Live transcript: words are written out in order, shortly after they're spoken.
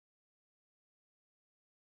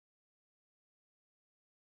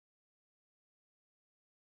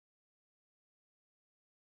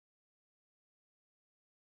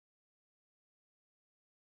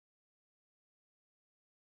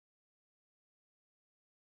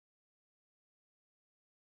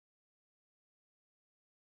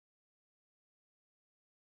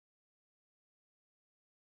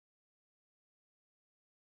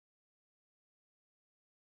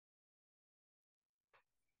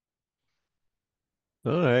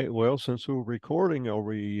All right. Well, since we're recording, do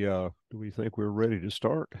we think we're ready to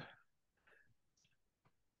start?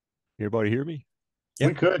 Everybody hear me? We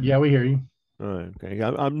Yep. could, yeah, we hear you. All right. Okay.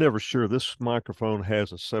 I'm never sure. This microphone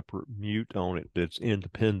has a separate mute on it that's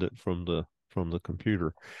independent from the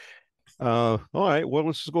computer. All right. Well,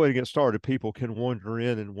 let's just go ahead and get started. People can wander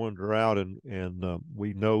in and wander out, and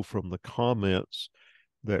we know from the comments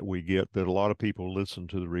that we get that a lot of people listen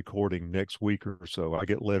to the recording next week or so. I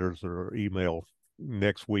get letters or email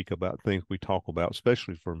next week about things we talk about,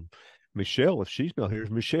 especially from Michelle. If she's not here,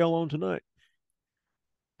 is Michelle on tonight?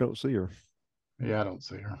 Don't see her. Yeah, I don't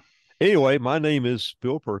see her. Anyway, my name is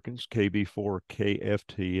Bill Perkins,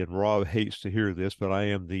 KB4KFT, and Rob hates to hear this, but I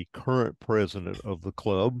am the current president of the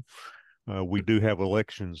club. We do have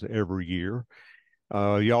elections every year.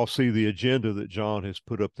 Y'all see the agenda that John has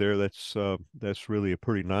put up there. That's really a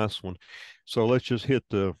pretty nice one. So let's hit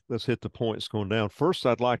the points going down. First,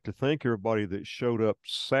 I'd like to thank everybody that showed up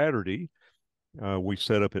Saturday. We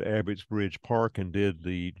set up at Abbott's Bridge Park and did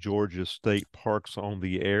the Georgia State Parks on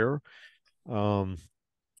the Air. Um,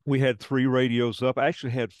 we had three radios up. I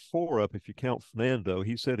actually had four up if you count Fernando.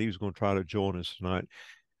 He said he was going to try to join us tonight.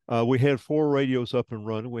 We had four radios up and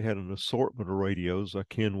running. We had an assortment of radios, a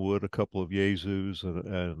Kenwood, a couple of Yaesus, and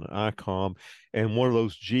an ICOM, and one of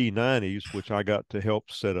those G90s, which I got to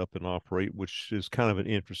help set up and operate, which is kind of an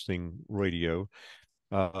interesting radio.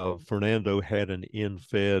 Fernando had an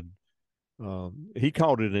in-fed, he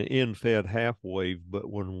called it an in-fed half wave,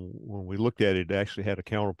 but when we looked at it, it actually had a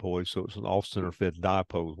counterpoise, so it's an off-center fed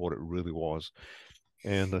dipole, what it really was,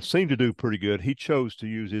 and seemed to do pretty good. He chose to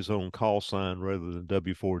use his own call sign rather than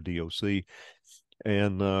W4DOC.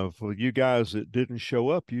 And for you guys that didn't show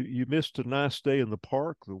up, you missed a nice day in the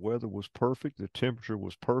park. The weather was perfect. The temperature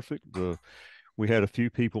was perfect. We had a few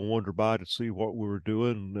people wander by to see what we were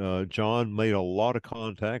doing. John made a lot of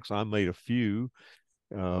contacts. I made a few.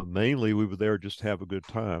 Mainly, we were there just to have a good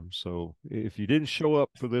time. So if you didn't show up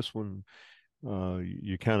for this one,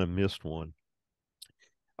 you kind of missed one.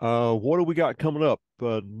 What do we got coming up?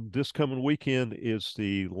 This coming weekend is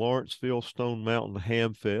the Lawrenceville Stone Mountain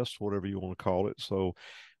Ham Fest, whatever you want to call it. So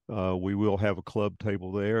we will have a club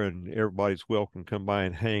table there, and everybody's welcome to come by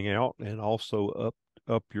and hang out, and also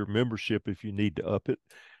up your membership if you need to up it.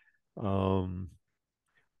 Um,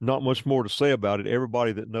 Not much more to say about it.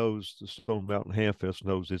 Everybody that knows the Stone Mountain Ham Fest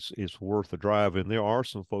knows it's worth a drive, and there are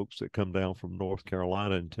some folks that come down from North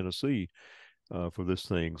Carolina and Tennessee for this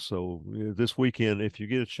thing. So this weekend, if you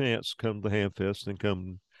get a chance, come to the Hamfest and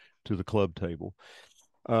come to the club table.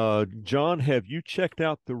 John, have you checked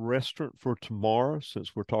out the restaurant for tomorrow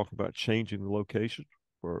since we're talking about changing the location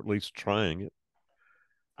or at least trying it?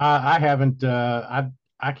 I haven't. I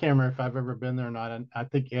can't remember if I've ever been there or not. I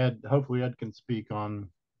think Ed. Hopefully, Ed can speak on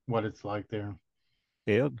what it's like there.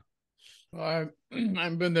 Ed? I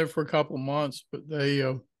I've been there for a couple of months, but they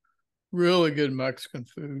really good Mexican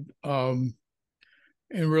food,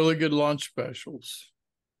 and really good lunch specials.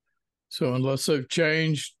 So unless they've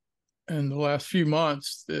changed in the last few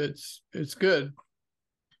months, it's good.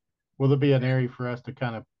 Will there be an area for us to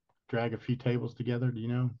kind of drag a few tables together? Do you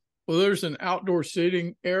know? Well, there's an outdoor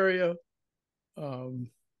seating area. Well,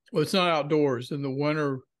 it's not outdoors. In the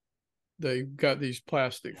winter, they've got these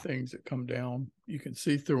plastic things that come down. You can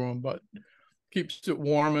see through them, but keeps it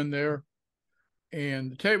warm in there.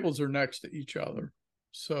 And the tables are next to each other.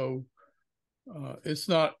 So it's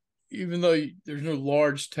not, even though there's no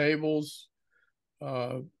large tables,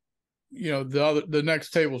 uh, the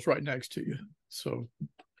next table's right next to you. So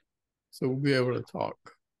we'll be able to talk.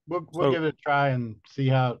 We'll So give it a try and see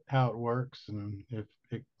how it works, and if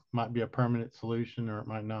it might be a permanent solution or it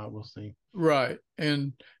might not. We'll see. Right.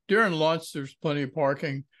 And during lunch, there's plenty of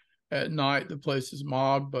parking. At night, the place is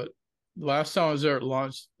mobbed, but last time I was there at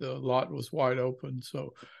lunch, the lot was wide open.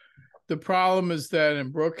 So the problem is that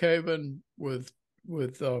in Brookhaven with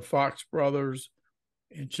Fox Brothers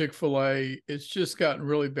and Chick-fil-A, it's just gotten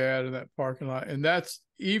really bad in that parking lot. And that's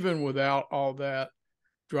even without all that.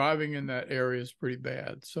 Driving in that area is pretty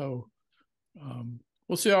bad. So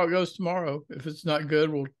we'll see how it goes tomorrow. If it's not good,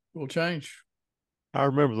 we'll change. I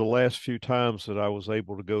remember the last few times that I was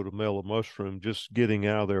able to go to Mellow Mushroom, just getting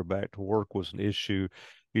out of there back to work was an issue.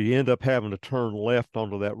 You end up having to turn left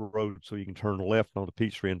onto that road so you can turn left onto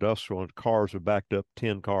Peachtree Industrial, and cars are backed up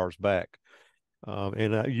 10 cars back.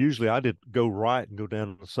 Usually I did go right and go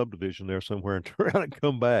down to the subdivision there somewhere and turn around and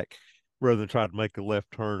come back rather than try to make a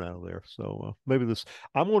left turn out of there. So maybe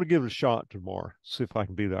I'm going to give it a shot tomorrow, see if I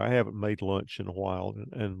can be there. I haven't made lunch in a while,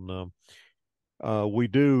 and we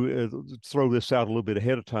do throw this out a little bit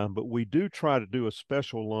ahead of time, but we do try to do a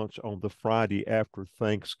special lunch on the Friday after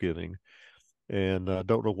Thanksgiving. and I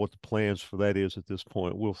don't know what the plans for that is at this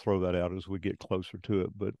point. We'll throw that out as we get closer to it.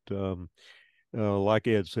 But like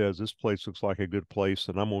Ed says, this place looks like a good place,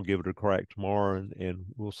 and I'm going to give it a crack tomorrow, and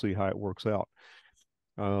we'll see how it works out.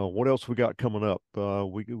 What else we got coming up?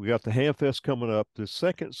 We got the Hamfest coming up. The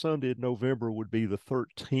second Sunday in November would be the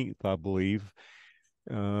 13th, I believe.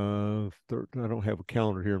 I don't have a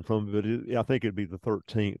calendar here in front of me, but I think it'd be the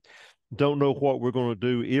 13th. Don't know what we're going to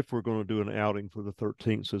do, if we're going to do an outing for the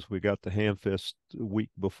 13th, since we got the Hamfest week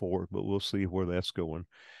before, but we'll see where that's going.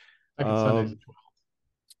 Second Sunday's the 12th.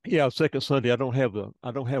 Yeah, second Sunday. I don't have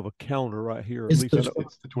a calendar right here. At least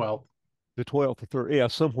It's the 12th. The 12th or 13th. Yeah,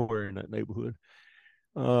 somewhere in that neighborhood.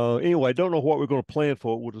 Anyway, don't know what we're going to plan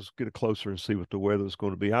for it. We'll just get closer and see what the weather is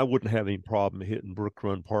going to be. I wouldn't have any problem hitting Brook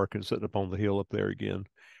Run Park and sitting up on the hill up there again,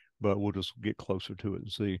 but we'll just get closer to it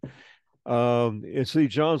and see. And see,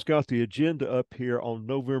 John's got the agenda up here on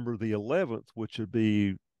November the 11th, which would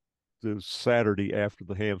be the Saturday after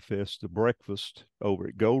the Hamfest, the breakfast over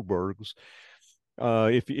at Goldberg's.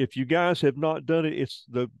 If you guys have not done it,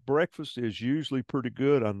 the breakfast is usually pretty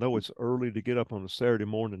good. I know it's early to get up on a Saturday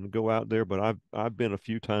morning and go out there, but I've been a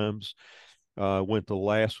few times. Went the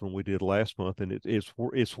last one we did last month, and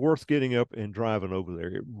it's worth getting up and driving over there.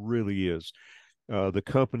 It really is. The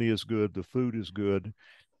company is good, the food is good,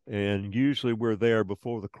 and usually we're there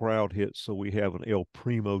before the crowd hits, so we have an El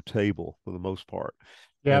Primo table for the most part.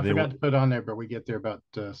 Yeah, I forgot to put on there, but we get there about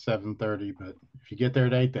 7:30. But if you get there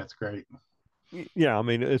at 8, that's great. Yeah, I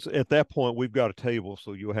mean, it's at that point we've got a table,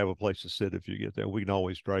 so you'll have a place to sit if you get there. We can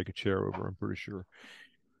always drag a chair over, I'm pretty sure.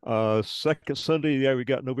 Second Sunday, yeah, we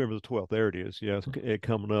got November the 12th. There it is. Yeah, it's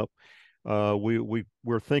coming up.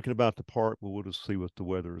 We're thinking about the park, but we'll just see what the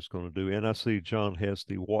weather is going to do. And I see John has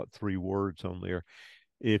the what 3 words on there.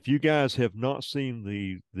 If you guys have not seen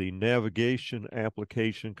the navigation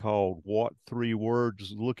application called What 3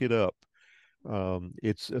 Words, look it up.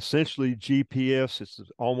 It's essentially GPS. It's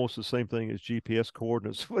almost the same thing as GPS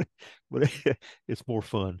coordinates, but it's more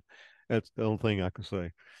fun. That's the only thing I can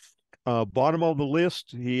say. Bottom on the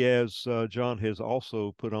list, John has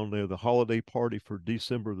also put on there the holiday party for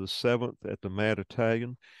December the 7th at the Mad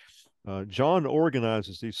Italian. John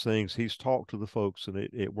organizes these things. He's talked to the folks, and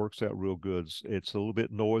it works out real good. It's a little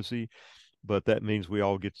bit noisy, but that means we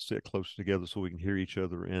all get to sit close together so we can hear each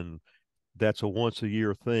other. And that's a once a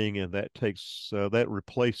year thing, and that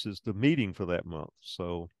replaces the meeting for that month.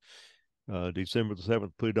 So December the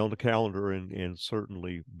 7th, put it on the calendar and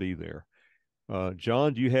certainly be there.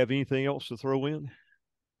 John, do you have anything else to throw in?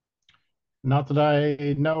 Not that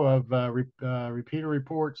I know of. Repeater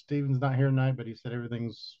report. Steven's not here tonight, but he said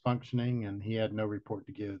everything's functioning and he had no report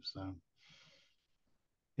to give. So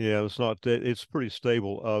yeah, it's pretty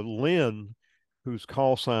stable. Lynn, whose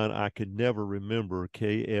call sign I could never remember,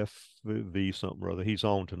 KFV something or other, he's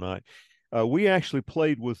on tonight. We actually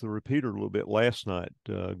played with the repeater a little bit last night,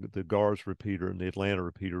 the GARS repeater and the Atlanta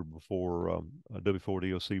repeater before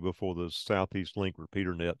W4DD before the Southeast Link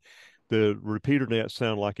repeater net. The repeater net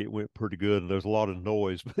sounded like it went pretty good, and there's a lot of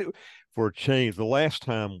noise. But for a change, the last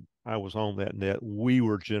time I was on that net, we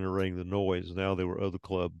were generating the noise. Now there were other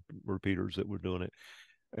club repeaters that were doing it.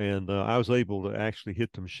 And I was able to actually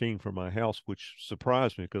hit the machine from my house, which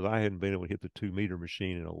surprised me because I hadn't been able to hit the 2-meter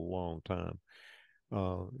machine in a long time.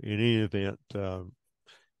 In any event,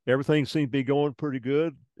 everything seems to be going pretty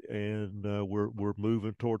good, and we're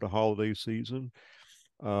moving toward the holiday season.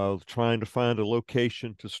 Trying to find a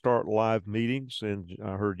location to start live meetings, and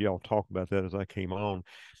I heard y'all talk about that as I came on.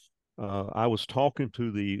 I was talking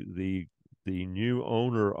to the new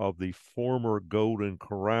owner of the former Golden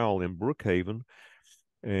Corral in Brookhaven,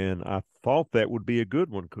 and I thought that would be a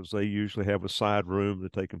good one because they usually have a side room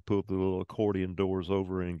that they can put the little accordion doors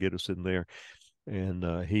over and get us in there.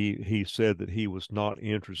 And he said that he was not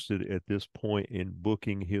interested at this point in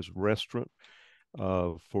booking his restaurant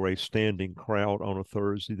for a standing crowd on a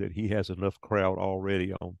Thursday, that he has enough crowd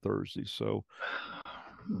already on Thursday. So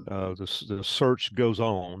the search goes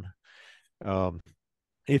on.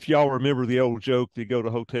 If y'all remember the old joke, they go to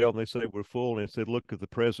a hotel and they say we're full, and it said, look, if the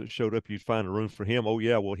president showed up, you'd find a room for him. Oh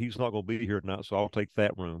yeah, well, he's not going to be here tonight, so I'll take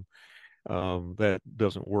that room. That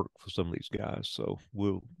doesn't work for some of these guys. So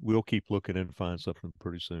we'll keep looking and find something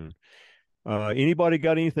pretty soon. Anybody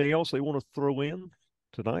got anything else they want to throw in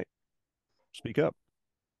tonight? Speak up.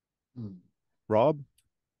 Rob?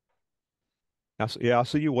 I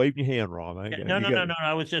see you waving your hand, Rob. No.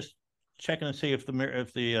 I was just checking to see if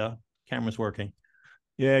the camera's working.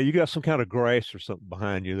 Yeah, you got some kind of grass or something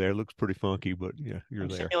behind you there. It looks pretty funky, but yeah, I'm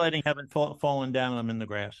there. Simulating having fallen down. I'm in the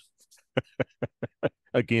grass.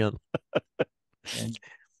 Again.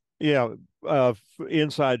 Yeah,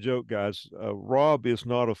 inside joke, guys. Rob is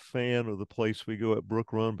not a fan of the place we go at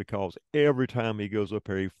Brook Run because every time he goes up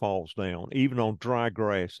there, he falls down. Even on dry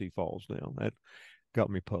grass, he falls down. That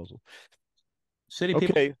got me puzzled. City people.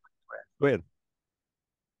 Okay, go ahead.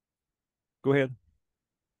 Go ahead.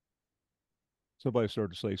 Somebody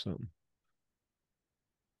started to say something.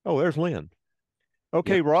 Oh, there's Lynn.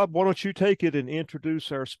 Okay, Yep. Rob, why don't you take it and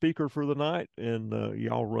introduce our speaker for the night, and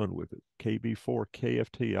y'all run with it.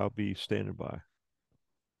 KB4KFT, I'll be standing by.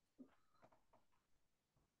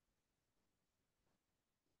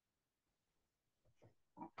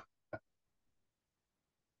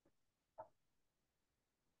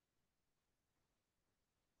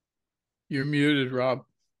 You're muted, Rob.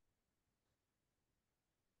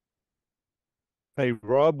 Hey,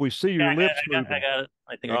 Rob, we see your lips moving. I got it.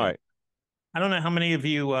 I think. All right. I don't know how many of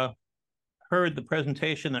you heard the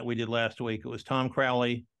presentation that we did last week. It was Tom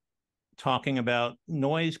Crowley talking about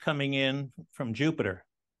noise coming in from Jupiter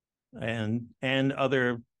and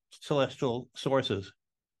other celestial sources.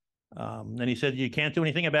 And he said you can't do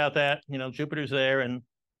anything about that. You know, Jupiter's there and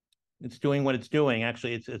it's doing what it's doing.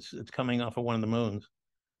 Actually, it's coming off of one of the moons.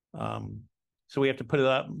 So we have to put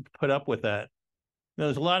up with that.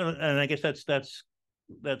 There's a lot of, and I guess that's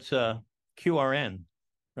QRN,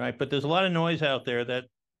 right? But there's a lot of noise out there that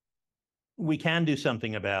we can do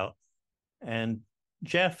something about. And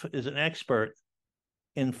Jeff is an expert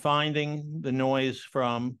in finding the noise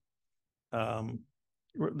from the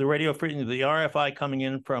radio frequency, the RFI coming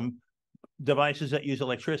in from devices that use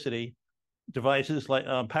electricity, devices like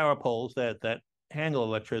power poles that handle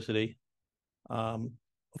electricity from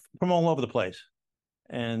all over the place.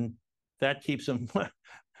 And that keeps him,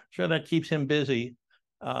 sure, that keeps him busy.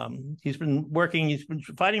 He's been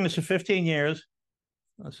fighting this for 15 years.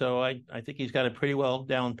 So I think he's got it pretty well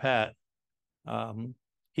down pat.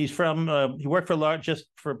 He's from, he worked for just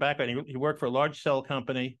for background, he worked for a large cell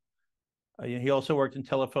company. He also worked in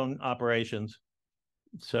telephone operations.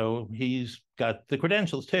 So he's got the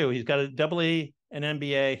credentials too. He's got a EE, an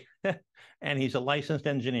MBA, and he's a licensed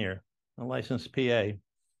engineer, a licensed PA.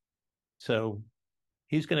 So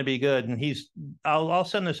he's going to be good. And I'll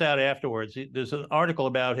send this out afterwards. There's an article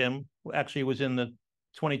about him. Actually, it was in the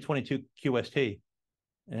 2022 QST.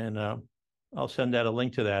 And I'll send out a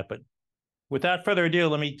link to that. But without further ado,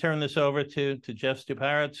 let me turn this over to Jeff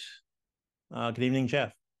Stuparits. Good evening,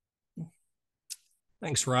 Jeff.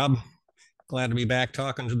 Thanks, Rob. Glad to be back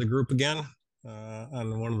talking to the group again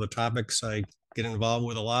on one of the topics I get involved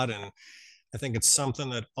with a lot. And I think it's something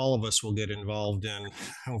that all of us will get involved in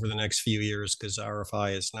over the next few years because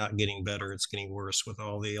RFI is not getting better. It's getting worse with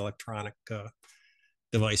all the electronic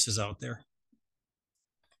devices out there.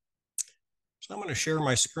 So I'm going to share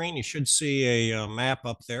my screen. You should see a map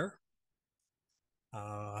up there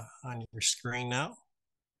on your screen now.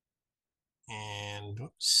 And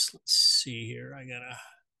oops, let's see here. I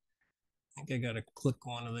think I gotta click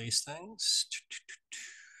one of these things.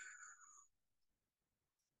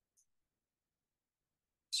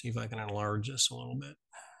 See if I can enlarge this a little bit.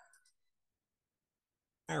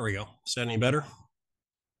 There we go. Is that any better?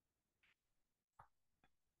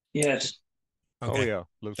 Yes. Okay. Oh yeah,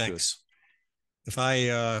 looks thanks. Good. If I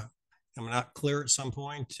am not clear at some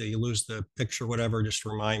point, you lose the picture, whatever, just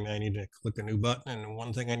remind me I need to click a new button. And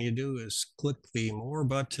one thing I need to do is click the more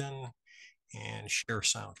button and share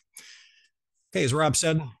sound. Okay, as Rob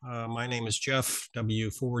said, my name is Jeff,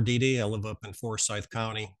 W4DD. I live up in Forsyth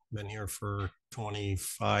County. Been here for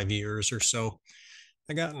 25 years or so.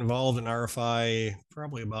 I got involved in RFI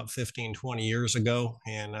probably about 15, 20 years ago,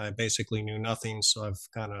 and I basically knew nothing. So I've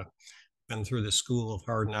kind of been through the school of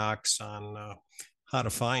hard knocks on how to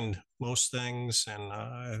find most things,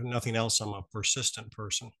 and nothing else. I'm a persistent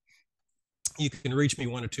person. You can reach me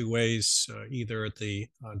one of two ways, either at the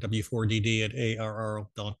W4DD at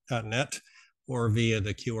arr.net or via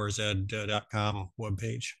the qrz.com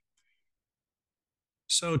webpage.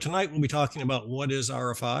 So tonight we'll be talking about what is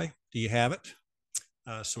RFI. Do you have it?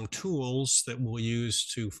 Some tools that we'll use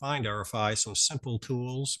to find RFI, some simple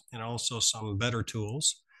tools and also some better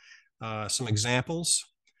tools. Some examples,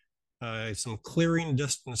 some clearing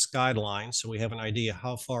distance guidelines so we have an idea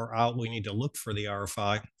how far out we need to look for the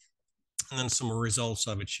RFI, and then some results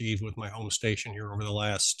I've achieved with my home station here over the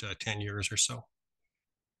last 10 years or so.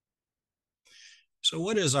 So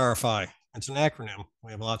what is RFI? It's an acronym.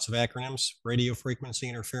 We have lots of acronyms. Radio frequency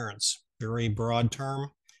interference, very broad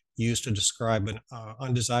term used to describe an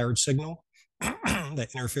undesired signal that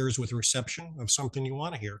interferes with reception of something you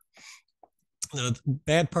want to hear. The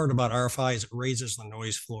bad part about RFI is it raises the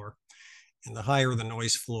noise floor. And the higher the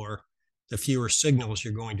noise floor, the fewer signals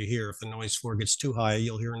you're going to hear. If the noise floor gets too high,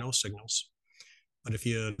 you'll hear no signals. But if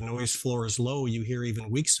the noise floor is low, you hear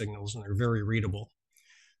even weak signals, and they're very readable.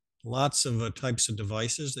 Lots of types of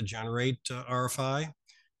devices that generate RFI.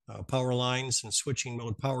 Power lines and switching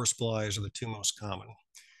mode power supplies are the two most common.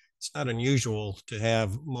 It's not unusual to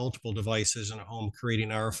have multiple devices in a home creating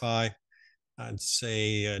RFI. I'd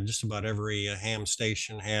say just about every ham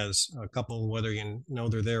station has a couple, whether you know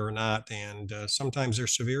they're there or not. And sometimes they're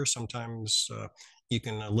severe, sometimes you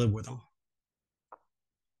can live with them.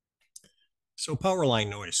 So power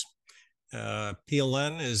line noise.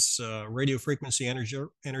 PLN is radio frequency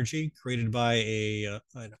energy created by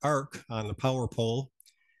an arc on the power pole.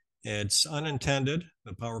 It's unintended.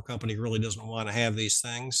 The power company really doesn't want to have these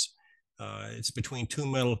things. It's between two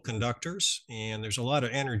metal conductors, and there's a lot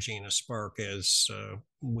of energy in a spark, as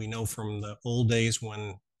we know from the old days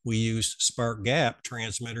when we used spark gap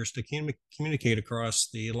transmitters to communicate across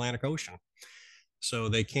the Atlantic Ocean. So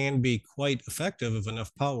they can be quite effective if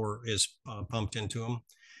enough power is pumped into them.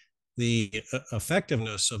 The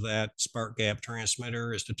effectiveness of that spark gap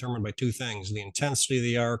transmitter is determined by two things: the intensity of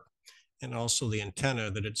the arc and also the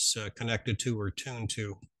antenna that it's connected to or tuned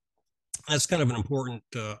to. That's kind of an important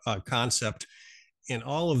concept. In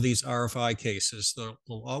all of these RFI cases, there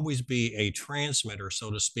will always be a transmitter,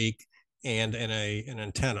 so to speak, and an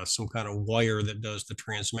antenna, some kind of wire that does the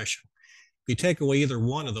transmission. If you take away either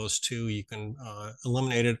one of those two, you can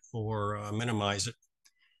eliminate it or minimize it.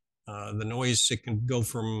 The noise, it can go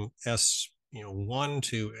from S1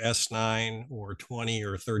 to S9 or 20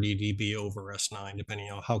 or 30 dB over S9,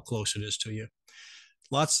 depending on how close it is to you.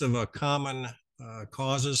 Lots of common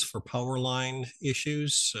causes for power line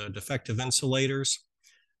issues: defective insulators,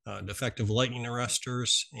 defective lightning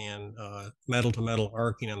arresters, and metal-to-metal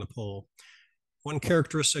arcing on the pole. One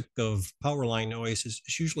characteristic of power line noise is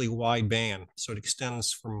it's usually wide band, so it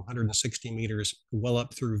extends from 160 meters well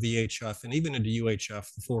up through VHF and even into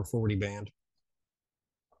UHF, the 440 band.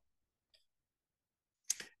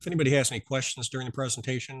 If anybody has any questions during the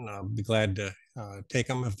presentation, I'll be glad to take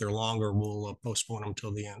them. If they're longer, we'll postpone them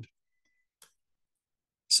till the end.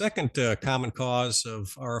 Second common cause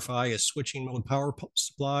of RFI is switching mode power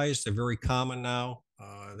supplies. They're very common now.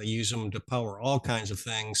 They use them to power all kinds of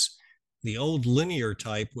things. The old linear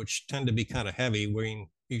type, which tend to be kind of heavy, weighing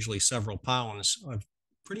usually several pounds, have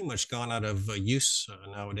pretty much gone out of use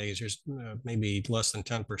nowadays. There's maybe less than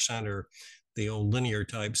 10% are the old linear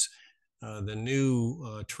types. The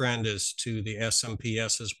new trend is to the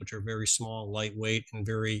SMPSs, which are very small, lightweight, and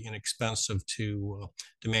very inexpensive to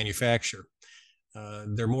manufacture.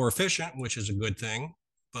 They're more efficient, which is a good thing,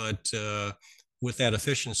 but with that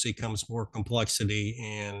efficiency comes more complexity,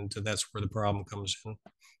 and that's where the problem comes in.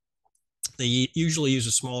 They usually use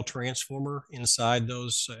a small transformer inside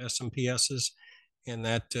those SMPSs, and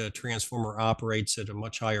that transformer operates at a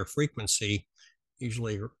much higher frequency,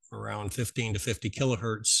 usually around 15 to 50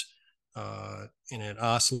 kilohertz, and it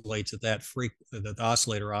oscillates at that the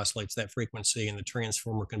oscillator oscillates that frequency, and the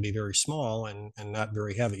transformer can be very small and not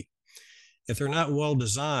very heavy. If they're not well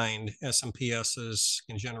designed, SMPSs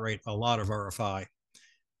can generate a lot of RFI.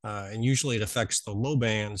 And usually it affects the low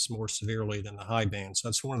bands more severely than the high bands. So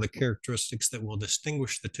that's one of the characteristics that will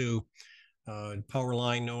distinguish the two, power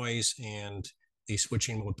line noise and the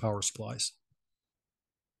switching mode power supplies.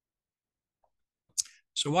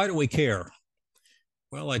 So why do we care?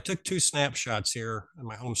 Well, I took two snapshots here at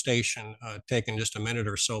my home station, taken just a minute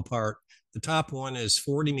or so apart. The top one is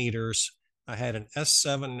 40 meters. I had an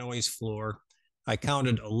S7 noise floor. I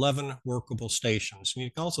counted 11 workable stations. And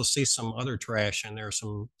you can also see some other trash in there,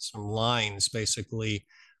 some lines basically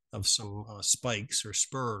of some spikes or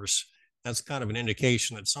spurs. That's kind of an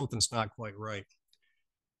indication that something's not quite right.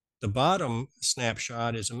 The bottom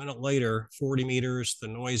snapshot is a minute later, 40 meters, the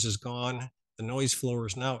noise is gone. The noise floor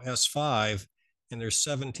is now S5, and there's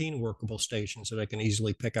 17 workable stations that I can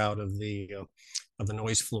easily pick out of the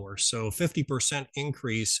noise floor. So 50%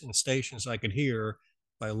 increase in stations I could hear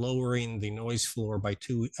by lowering the noise floor by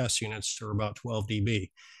 2 S units or about 12 dB.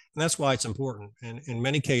 And that's why it's important. And in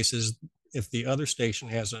many cases, if the other station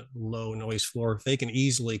has a low noise floor, they can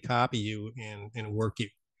easily copy you and work you.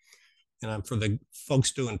 And for the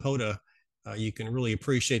folks doing POTA, you can really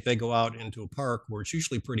appreciate they go out into a park where it's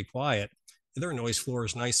usually pretty quiet. Their noise floor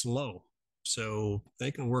is nice and low. So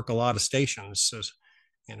they can work a lot of stations.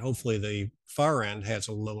 And hopefully the far end has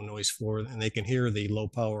a low noise floor and they can hear the low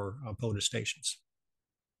power POTA stations.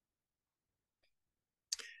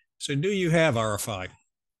 So do you have RFI?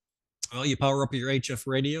 Well, you power up your HF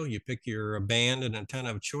radio, you pick your band and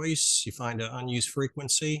antenna of choice, you find an unused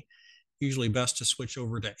frequency, usually best to switch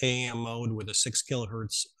over to AM mode with a 6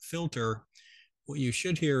 kilohertz filter. What you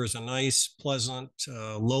should hear is a nice, pleasant,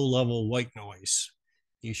 low-level white noise.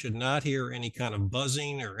 You should not hear any kind of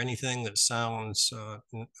buzzing or anything that sounds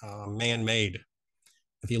man-made.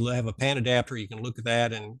 If you have a pan adapter, you can look at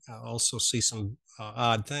that and also see some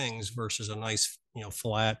odd things versus a nice,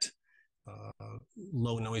 flat,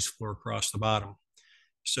 low noise floor across the bottom.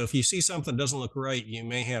 So if you see something that doesn't look right, you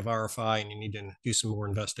may have RFI and you need to do some more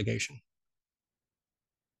investigation.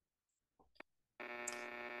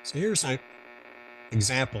 So here's an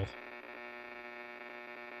example.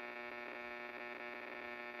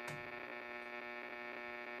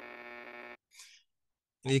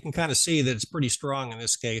 And you can kind of see that it's pretty strong in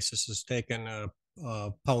this case. This is taken a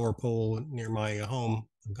power pole near my home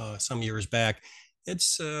some years back.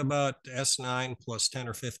 It's about S9 plus 10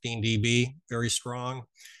 or 15 dB, very strong.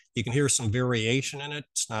 You can hear some variation in it.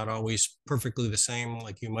 It's not always perfectly the same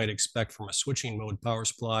like you might expect from a switching mode power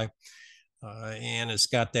supply. And it's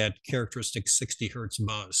got that characteristic 60 hertz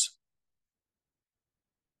buzz.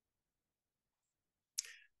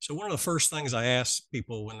 So one of the first things I ask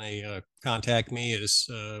people when they contact me is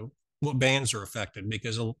what bands are affected,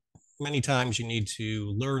 because many times you need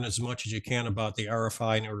to learn as much as you can about the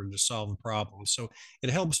RFI in order to solve the problem. So it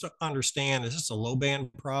helps to understand, is this a low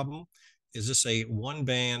band problem? Is this a one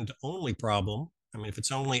band only problem? I mean, if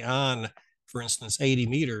it's only on, for instance, 80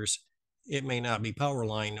 meters, it may not be power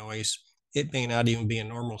line noise. It may not even be a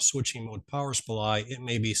normal switching mode power supply. It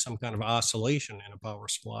may be some kind of oscillation in a power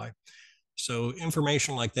supply. So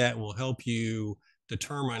information like that will help you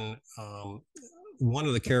determine one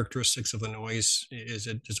of the characteristics of the noise. Is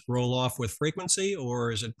it just roll off with frequency,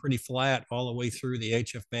 or is it pretty flat all the way through the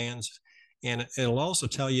HF bands? And it'll also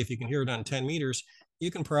tell you if you can hear it on 10 meters, you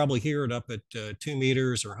can probably hear it up at 2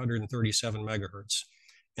 meters or 137 megahertz.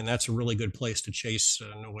 And that's a really good place to chase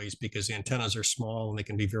noise because the antennas are small and they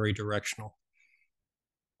can be very directional.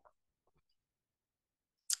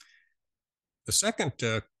 The second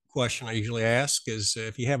question I usually ask is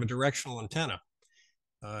if you have a directional antenna.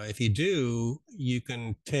 If you do, you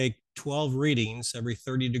can take 12 readings every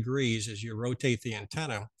 30 degrees as you rotate the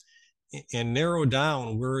antenna and narrow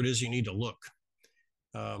down where it is you need to look.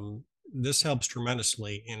 This helps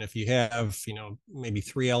tremendously. And if you have, maybe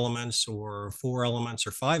 3 elements or 4 elements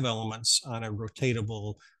or 5 elements on a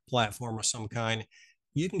rotatable platform of some kind,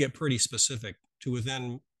 you can get pretty specific to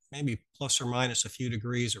within maybe plus or minus a few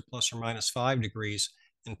degrees or plus or minus 5 degrees,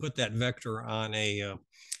 and put that vector on a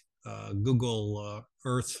Google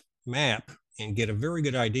Earth map and get a very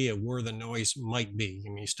good idea where the noise might be. I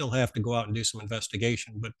mean, you still have to go out and do some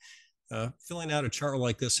investigation, but filling out a chart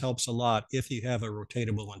like this helps a lot if you have a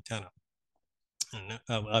rotatable antenna. And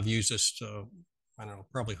I've used this, I don't know,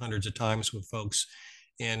 probably hundreds of times with folks.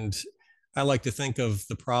 And I like to think of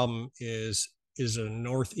the problem is it a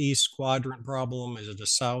northeast quadrant problem? Is it a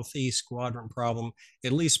southeast quadrant problem?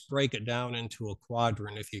 At least break it down into a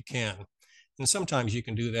quadrant if you can. And sometimes you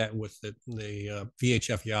can do that with the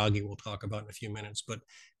VHF Yagi we'll talk about in a few minutes, but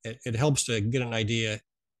it helps to get an idea,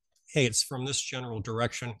 hey, it's from this general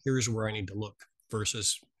direction, here's where I need to look,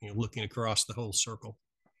 versus looking across the whole circle.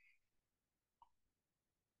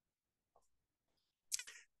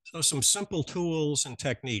 So some simple tools and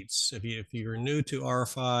techniques. If you're new to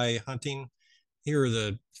RFI hunting, here are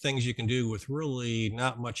the things you can do with really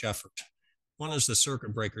not much effort. One is the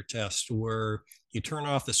circuit breaker test, where you turn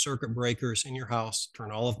off the circuit breakers in your house,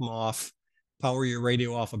 turn all of them off, power your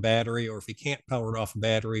radio off a battery, or if you can't power it off a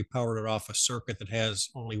battery, power it off a circuit that has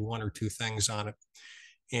only 1 or 2 things on it.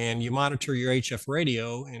 And you monitor your HF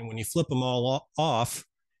radio, and when you flip them all off,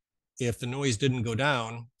 if the noise didn't go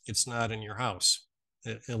down, it's not in your house.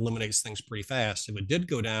 It eliminates things pretty fast. If it did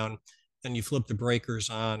go down, then you flip the breakers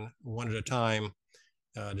on one at a time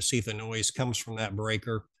to see if the noise comes from that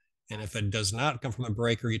breaker. And if it does not come from the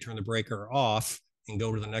breaker, you turn the breaker off and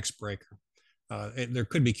go to the next breaker. There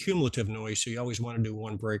could be cumulative noise, so you always want to do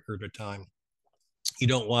 1 breaker at a time. You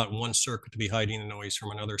don't want one circuit to be hiding the noise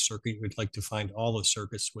from another circuit. We'd like to find all the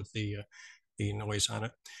circuits with the noise on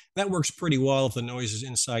it. That works pretty well if the noise is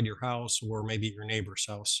inside your house or maybe at your neighbor's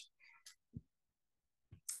house.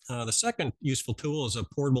 The second useful tool is a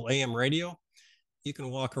portable AM radio. You can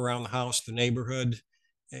walk around the house, the neighborhood.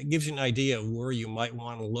 It gives you an idea of where you might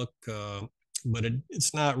want to look, but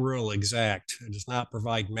it's not real exact. It does not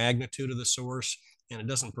provide magnitude of the source, and it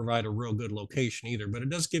doesn't provide a real good location either, but it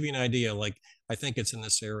does give you an idea, like, I think it's in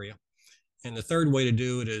this area. And the third way to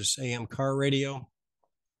do it is AM car radio.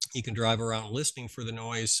 You can drive around listening for the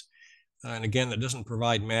noise. And again, that doesn't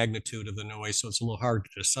provide magnitude of the noise, so it's a little hard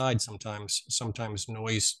to decide sometimes. Sometimes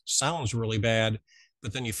noise sounds really bad,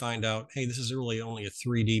 but then you find out, hey, this is really only a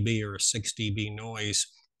 3 dB or a 6 dB noise.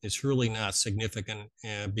 It's really not significant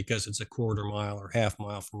because it's a quarter mile or half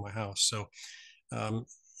mile from my house. So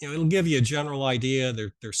it'll give you a general idea.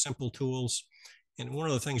 They're simple tools. And one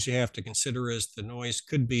of the things you have to consider is the noise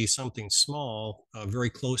could be something small, very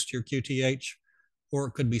close to your QTH, or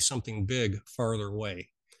it could be something big farther away.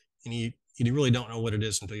 And you really don't know what it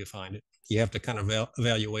is until you find it. You have to kind of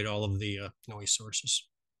evaluate all of the noise sources.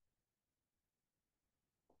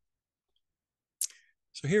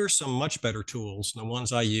 So here are some much better tools, the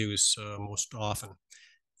ones I use most often.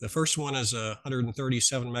 The first one is a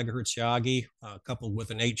 137 megahertz Yagi coupled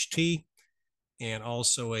with an HT and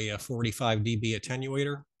also a 45 dB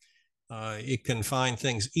attenuator. It can find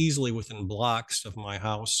things easily within blocks of my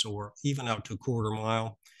house or even out to a quarter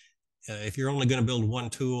mile. If you're only going to build one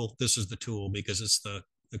tool, this is the tool because it's the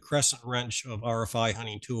crescent wrench of RFI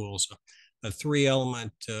hunting tools. A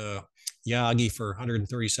 3-element Yagi for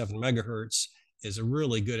 137 megahertz is a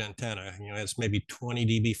really good antenna. It's maybe 20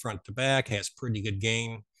 dB front to back, has pretty good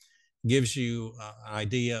gain, gives you an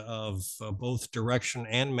idea of both direction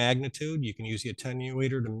and magnitude. You can use the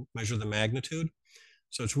attenuator to measure the magnitude.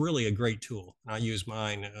 So it's really a great tool. I use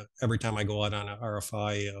mine every time I go out on an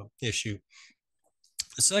RFI issue.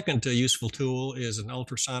 The second useful tool is an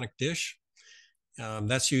ultrasonic dish.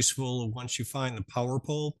 That's useful once you find the power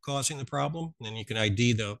pole causing the problem. Then you can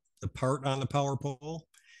ID the part on the power pole.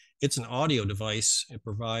 It's an audio device. It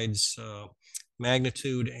provides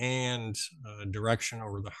magnitude and direction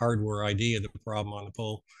over the hardware ID of the problem on the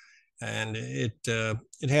pole. And it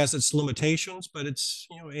has its limitations, but it's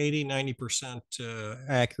 80–90%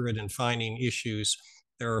 accurate in finding issues.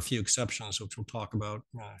 There are a few exceptions, which we'll talk about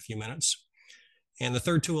in a few minutes. And the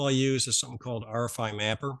third tool I use is something called RFI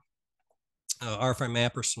Mapper. RFI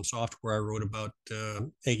Mapper is some software I wrote about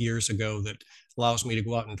 8 years ago that allows me to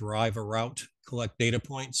go out and drive a route, collect data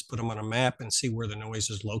points, put them on a map, and see where the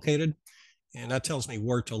noise is located. And that tells me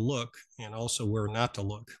where to look and also where not to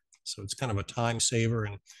look. So it's kind of a time saver.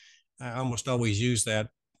 And I almost always use that,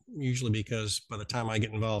 usually because by the time I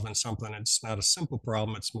get involved in something, it's not a simple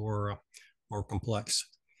problem. It's more complex.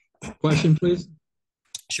 Question, please.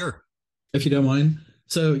 Sure. If you don't mind.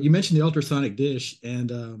 So you mentioned the ultrasonic dish,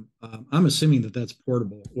 and I'm assuming that that's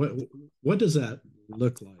portable. What does that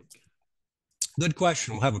look like? Good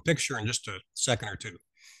question. We'll have a picture in just a second or two.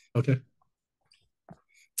 Okay.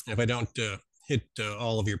 If I don't hit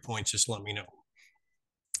all of your points, just let me know.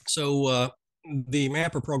 So the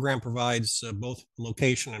Mapper program provides both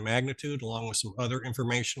location and magnitude, along with some other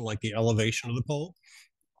information like the elevation of the pole.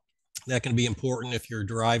 That can be important if you're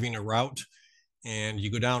driving a route and you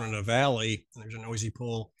go down in a valley and there's a noisy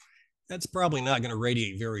pole. That's probably not going to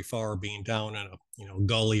radiate very far being down in a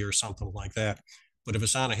gully or something like that. But if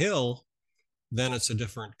it's on a hill, then it's a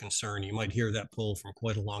different concern. You might hear that pole from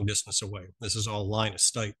quite a long distance away. This is all line of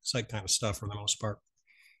sight kind of stuff for the most part.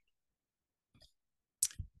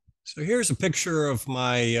 So here's a picture of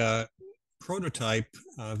my prototype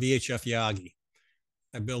VHF Yagi.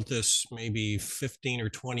 I built this maybe 15 or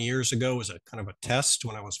 20 years ago as a kind of a test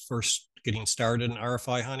when I was first getting started in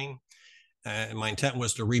RFI hunting. And my intent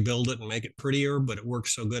was to rebuild it and make it prettier, but it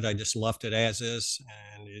works so good I just left it as is,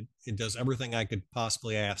 and it does everything I could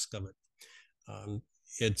possibly ask of it.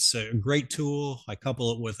 It's a great tool. I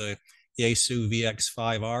couple it with a Yaesu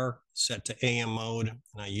VX5R set to AM mode,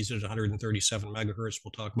 and I use it at 137 megahertz.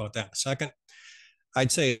 We'll talk about that in a second.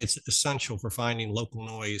 I'd say it's essential for finding local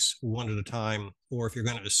noise one at a time, or if you're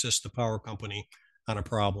going to assist the power company on a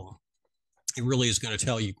problem. It really is going to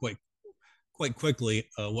tell you quite quickly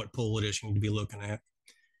what pole it is you need to be looking at.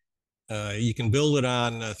 You can build it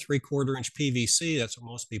on 3/4 inch PVC. That's what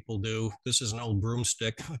most people do. This is an old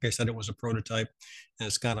broomstick. Like I said, it was a prototype and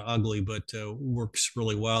it's kind of ugly, but works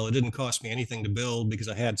really well. It didn't cost me anything to build because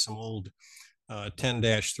I had some old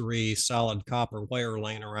 10-3 solid copper wire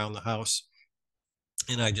laying around the house.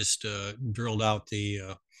 And I just drilled out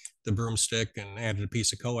the broomstick and added a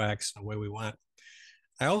piece of coax, and away we went.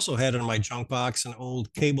 I also had in my junk box an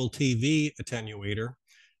old cable TV attenuator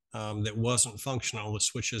that wasn't functional. The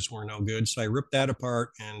switches were no good. So I ripped that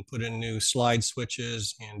apart and put in new slide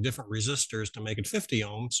switches and different resistors to make it 50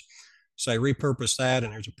 ohms. So I repurposed that,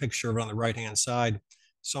 and there's a picture of it on the right-hand side.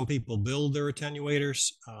 Some people build their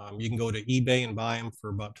attenuators. You can go to eBay and buy them for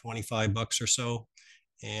about 25 bucks or so.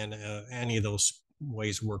 And any of those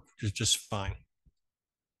ways work just fine.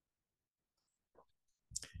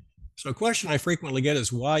 So a question I frequently get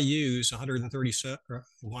is why use 137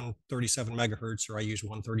 megahertz, or I use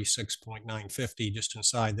 136.950 just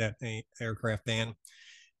inside that aircraft band.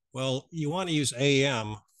 Well, you want to use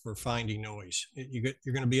AM for finding noise. You're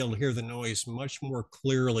going to be able to hear the noise much more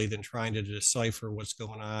clearly than trying to decipher what's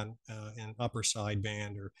going on in upper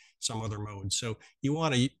sideband or some other mode. So you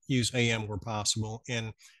want to use AM where possible.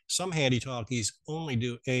 And some handy talkies only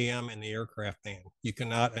do AM in the aircraft band. You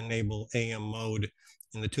cannot enable AM mode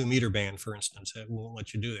in the 2-meter band, for instance. It won't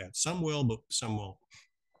let you do that. Some will, but some won't.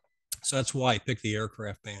 So that's why I picked the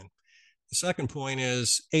aircraft band. The second point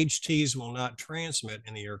is HTs will not transmit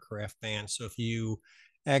in the aircraft band. So if you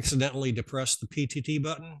accidentally depress the PTT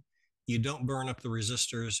button, you don't burn up the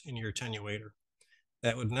resistors in your attenuator.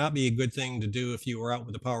 That would not be a good thing to do if you were out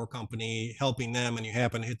with the power company helping them and you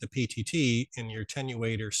happen to hit the PTT and your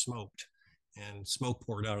attenuator smoked and smoke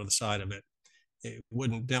poured out of the side of it. It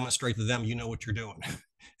wouldn't demonstrate to them you know what you're doing.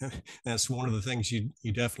 That's one of the things you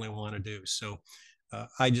definitely want to do. So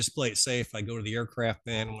I just play it safe. I go to the aircraft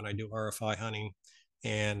band when I do RFI hunting,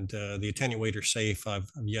 and the attenuator safe, I've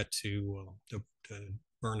yet to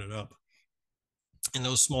burn it up. And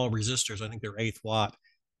those small resistors, I think they're 1/8 watt,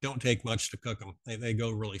 don't take much to cook them. They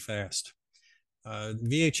go really fast.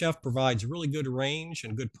 VHF provides really good range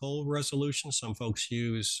and good pole resolution. Some folks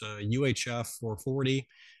use UHF 440.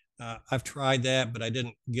 I've tried that, but I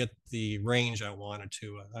didn't get the range I wanted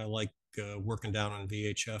to. I like working down on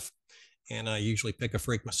VHF. And I usually pick a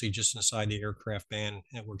frequency just inside the aircraft band.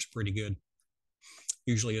 It works pretty good.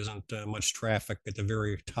 Usually isn't much traffic at the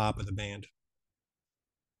very top of the band.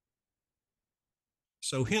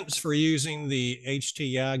 So hints for using the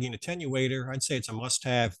HT Yagi attenuator, I'd say it's a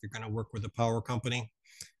must-have if you're going to work with a power company.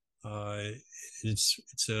 It's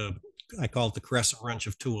I call it the crescent wrench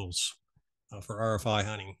of tools for RFI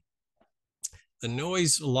hunting. The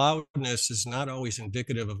noise loudness is not always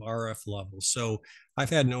indicative of RF levels. So I've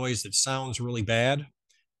had noise that sounds really bad,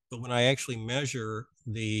 but when I actually measure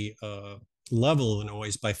the level of the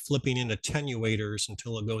noise by flipping in attenuators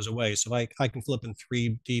until it goes away. So I can flip in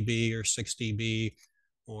 3 dB or 6 dB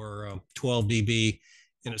or 12 dB.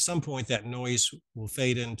 And at some point that noise will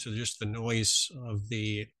fade into just the noise of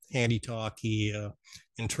the handy-talkie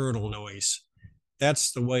internal noise.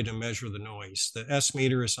 That's the way to measure the noise. The S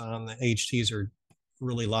meters on the HTs are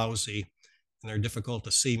really lousy and they're difficult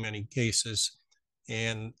to see in many cases.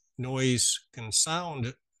 And noise can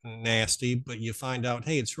sound nasty, but you find out,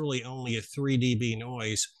 hey, it's really only a 3 dB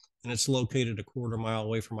noise and it's located a 1/4 mile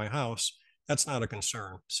away from my house. That's not a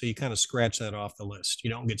concern. So you kind of scratch that off the list.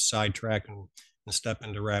 You don't get sidetracked and step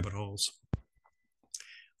into rabbit holes.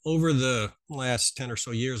 Over the last 10 or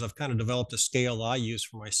so years, I've kind of developed a scale I use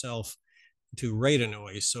for myself to rate a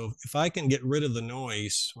noise. So if I can get rid of the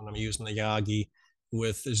noise when I'm using the Yagi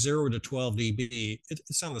with 0 to 12 dB,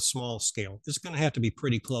 it's on the small scale. It's going to have to be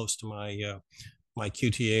pretty close to my my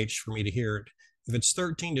QTH for me to hear it. If it's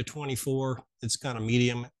 13 to 24, it's kind of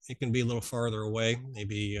medium. It can be a little farther away,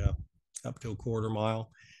 maybe up to a 1/4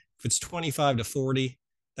 mile. If it's 25 to 40,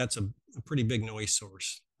 that's a pretty big noise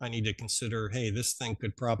source. I need to consider, hey, this thing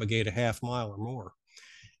could propagate a 1/2 mile or more.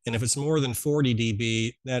 And if it's more than 40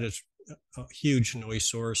 dB, that is a huge noise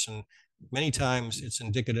source, and many times it's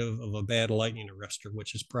indicative of a bad lightning arrestor,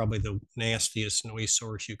 which is probably the nastiest noise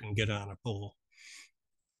source you can get on a pole.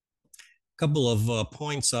 A couple of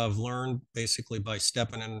points I've learned basically by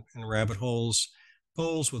stepping in rabbit holes.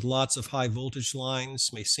 Poles with lots of high voltage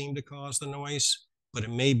lines may seem to cause the noise, but it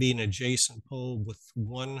may be an adjacent pole with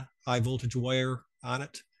one high voltage wire on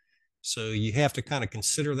it. So you have to kind of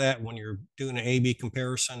consider that when you're doing an A-B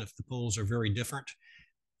comparison if the poles are very different.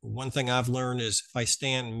 One thing I've learned is if I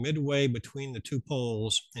stand midway between the 2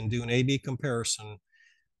 poles and do an A-B comparison,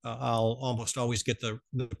 I'll almost always get the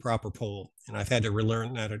proper pole. And I've had to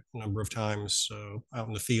relearn that a number of times out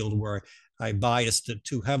in the field where I biased it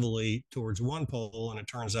too heavily towards one pole, and it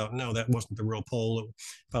turns out, no, that wasn't the real pole.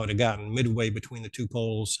 If I would have gotten midway between the 2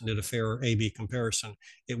 poles and did a fair A-B comparison,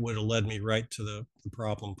 it would have led me right to the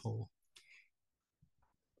problem pole.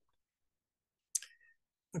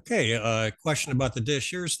 Okay, question about the dish.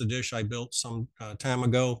 Here's the dish I built some time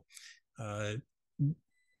ago.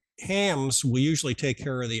 Hams will usually take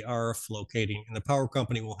care of the RF locating, and the power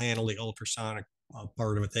company will handle the ultrasonic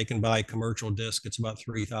part of it. They can buy a commercial disc. It's about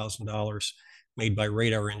 $3,000, made by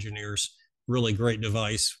radar engineers. Really great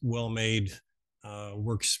device, well made,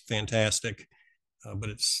 works fantastic, but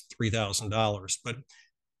it's $3,000. But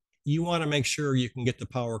you want to make sure you can get the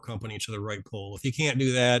power company to the right pole. If you can't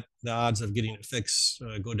do that, the odds of getting it fixed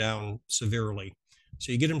go down severely.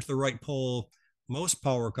 So you get them to the right pole. Most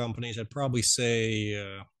power companies, I'd probably say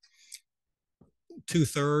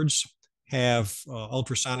 2/3 have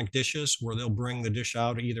ultrasonic dishes where they'll bring the dish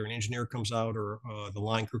out. Either an engineer comes out or the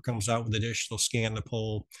line crew comes out with the dish. They'll scan the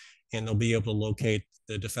pole and they'll be able to locate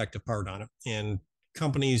the defective part on it. And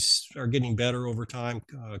companies are getting better over time.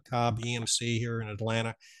 Cobb EMC here in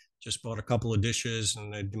Atlanta just bought a couple of dishes,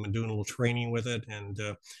 and they've been doing a little training with it, and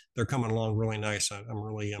they're coming along really nice. I'm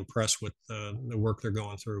really impressed with the work they're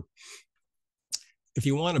going through. If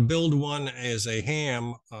you want to build one as a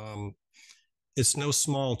ham, it's no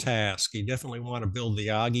small task. You definitely want to build the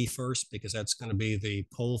Augie first, because that's going to be the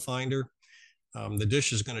pole finder. The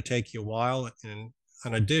dish is going to take you a while, and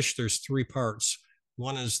on a dish, there's three parts.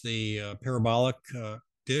 One is the parabolic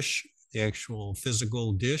dish, the actual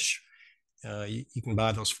physical dish. You can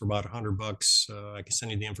buy those for about $100. I can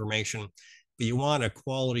send you the information. But you want a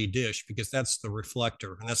quality dish, because that's the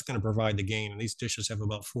reflector, and that's going to provide the gain. And these dishes have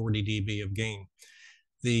about 40 dB of gain.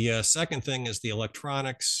 The second thing is the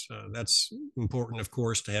electronics. That's important, of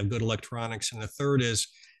course, to have good electronics. And the third is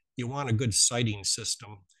you want a good sighting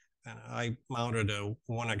system. And I mounted a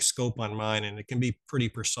 1x scope on mine, and it can be pretty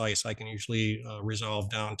precise. I can usually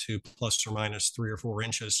resolve down to plus or minus 3 or 4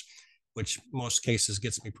 inches, which most cases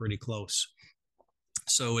gets me pretty close.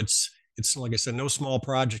 So it's like I said, no small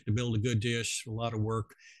project to build a good dish, a lot of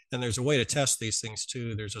work. And there's a way to test these things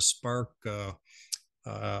too. There's a spark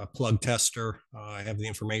plug tester. I have the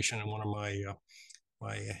information in one of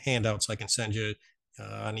my handouts I can send you.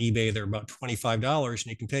 On eBay, they're about $25, and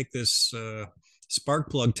you can take this spark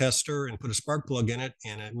plug tester and put a spark plug in it,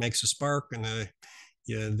 and it makes a spark, and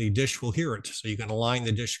the dish will hear it. So you can align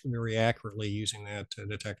the dish very accurately using that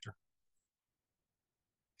detector.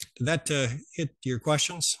 Did that hit your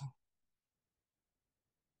questions?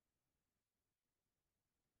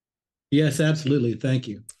 Yes, absolutely. Thank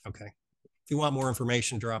you. Okay. If you want more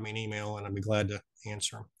information, drop me an email, and I'd be glad to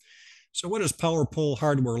answer them. So what does power pole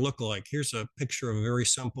hardware look like? Here's a picture of a very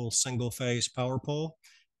simple single phase power pole.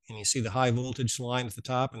 And you see the high voltage line at the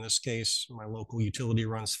top. In this case, my local utility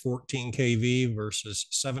runs 14 kV versus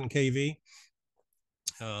 7 kV.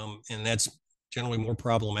 And that's generally more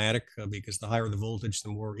problematic because the higher the voltage, the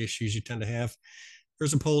more issues you tend to have.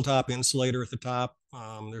 There's a pole top insulator at the top.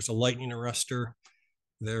 There's a lightning arrestor.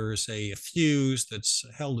 There's a fuse that's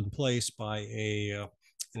held in place by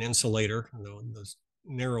an insulator. The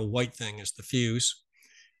narrow white thing is the fuse.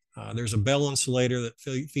 There's a bell insulator that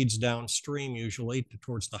feeds downstream, usually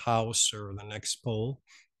towards the house or the next pole.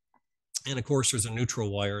 And of course, there's a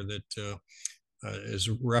neutral wire that is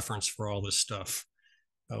referenced for all this stuff.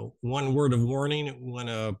 One word of warning: when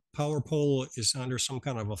a power pole is under some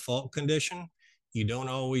kind of a fault condition, you don't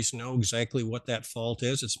always know exactly what that fault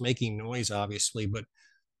is. It's making noise, obviously, but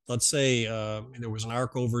let's say there was an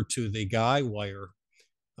arc over to the guy wire,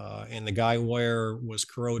 and the guy wire was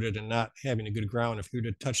corroded and not having a good ground. If you were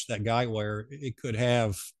to touch that guy wire, it could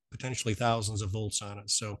have potentially thousands of volts on it.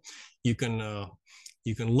 So you can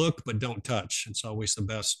look, but don't touch. It's always the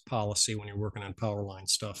best policy when you're working on power line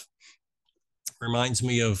stuff. Reminds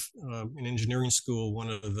me of in engineering school, one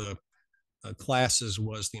of the classes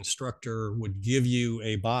was the instructor would give you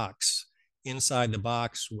a box. Inside the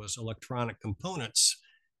box was electronic components.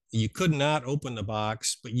 You could not open the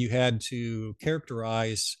box, but you had to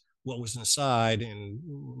characterize what was inside and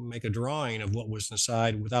make a drawing of what was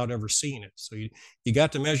inside without ever seeing it. So you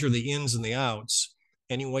got to measure the ins and the outs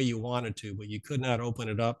any way you wanted to, but you could not open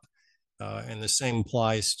it up. And the same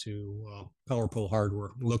applies to power pole hardware.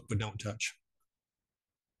 Look, but don't touch.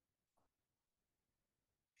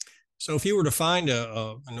 So if you were to find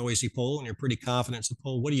a noisy pole and you're pretty confident it's a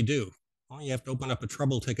pole, what do? Well, you have to open up a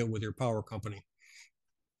trouble ticket with your power company.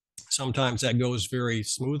 Sometimes that goes very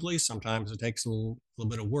smoothly. Sometimes it takes a little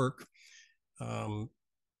bit of work.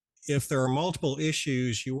 If there are multiple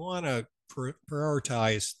issues, you want to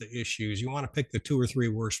prioritize the issues. You want to pick the 2 or 3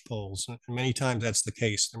 worst poles. And many times that's the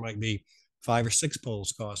case. There might be 5 or 6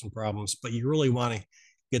 poles causing problems, but you really want to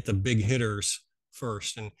get the big hitters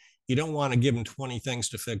first. And you don't want to give them 20 things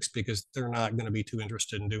to fix, because they're not going to be too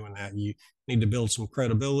interested in doing that. You need to build some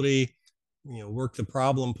credibility, work the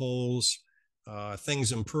problem poles.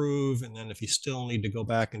 Things improve, and then if you still need to go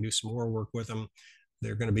back and do some more work with them,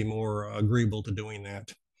 they're going to be more agreeable to doing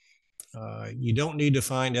that. You don't need to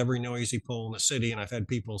find every noisy pole in the city, and I've had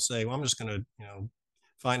people say, well, I'm just going to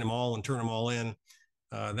find them all and turn them all in.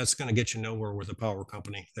 That's going to get you nowhere with a power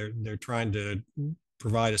company. They're trying to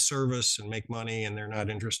provide a service and make money, and they're not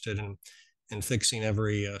interested in fixing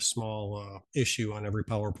every small issue on every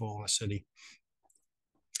power pole in the city.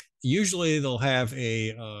 Usually they'll have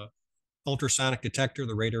a ultrasonic detector,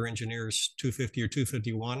 the radar engineer's 250 or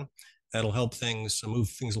 251. That'll help things move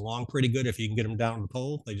things along pretty good. If you can get them down to the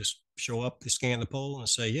pole, they just show up, they scan the pole and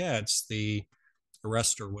say, yeah, it's the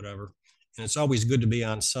arrest or whatever. And it's always good to be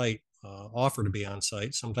on site, offer to be on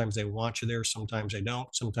site. Sometimes they want you there, sometimes they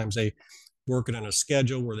don't. Sometimes they work it on a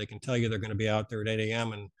schedule where they can tell you they're going to be out there at 8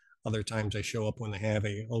 a.m. and Other times they show up when they have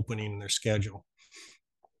a opening in their schedule.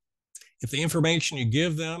 If the information you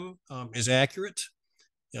give them is accurate,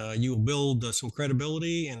 you will build some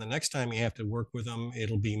credibility, and the next time you have to work with them,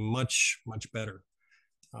 it'll be much, much better.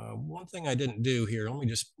 One thing I didn't do here, let me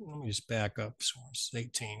just back up. So it's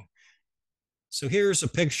 18. So here's a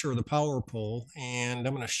picture of the power pole, and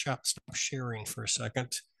I'm going to stop sharing for a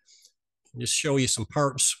second and just show you some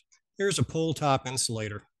parts. Here's a pole top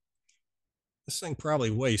insulator. This thing probably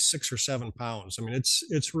weighs 6 or 7 pounds. I mean,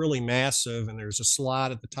 it's really massive, and there's a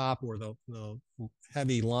slot at the top where the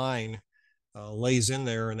heavy line lays in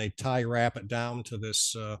there, and they wrap it down to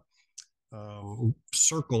this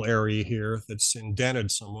circle area here that's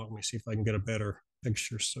indented somewhat. Let me see if I can get a better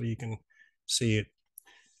picture so you can see it.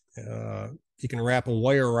 You can wrap a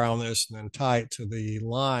wire around this and then tie it to the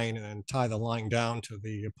line and then tie the line down to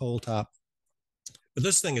the pole top. But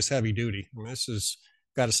this thing is heavy duty. I mean, this has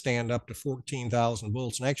got to stand up to 14,000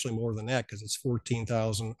 volts, and actually more than that because it's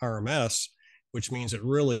 14,000 RMS, which means it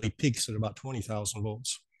really peaks at about 20,000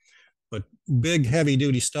 volts. But big, heavy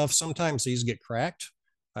duty stuff, sometimes these get cracked.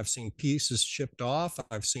 I've seen pieces chipped off.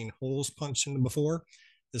 I've seen holes punched in them before.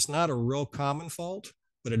 It's not a real common fault,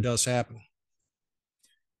 but it does happen.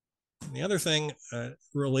 And the other thing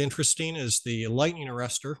really interesting is the lightning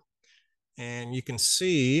arrestor. And you can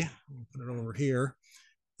see, put it over here,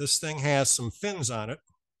 this thing has some fins on it.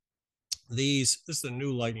 This is the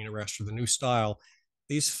new lightning arrestor, the new style.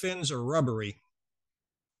 These fins are rubbery.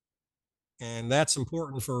 And that's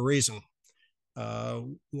important for a reason.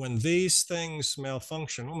 When these things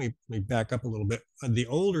malfunction, let me back up a little bit. The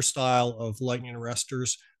older style of lightning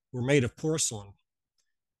arrestors were made of porcelain.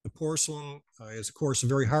 The porcelain is, of course, a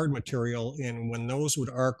very hard material, and when those would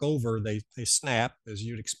arc over, they snap, as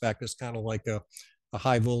you'd expect. It's kind of like a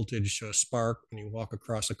high voltage spark when you walk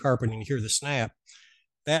across a carpet and you hear the snap.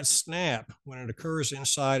 That snap, when it occurs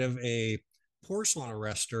inside of a porcelain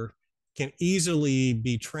arrestor, can easily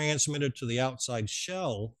be transmitted to the outside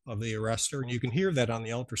shell of the arrestor, and you can hear that on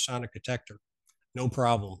the ultrasonic detector. No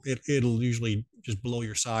problem. It'll usually just blow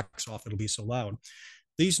your socks off. It'll be so loud.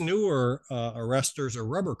 These newer arrestors are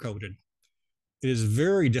rubber coated. It is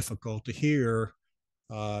very difficult to hear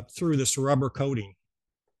through this rubber coating.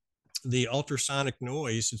 The ultrasonic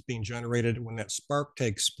noise that's being generated when that spark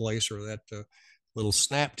takes place or that little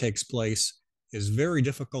snap takes place is very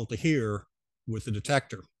difficult to hear with the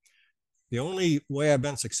detector. The only way I've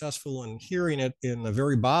been successful in hearing it, in the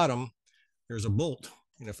very bottom, there's a bolt.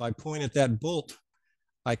 And if I point at that bolt,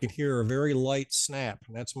 I can hear a very light snap.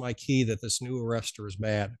 And that's my key that this new arrestor is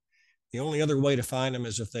bad. The only other way to find them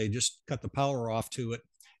is if they just cut the power off to it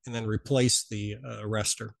and then replace the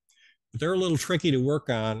arrestor. But they're a little tricky to work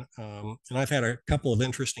on. And I've had a couple of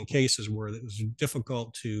interesting cases where it was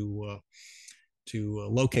difficult to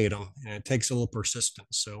locate them, and it takes a little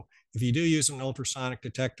persistence. So if you do use an ultrasonic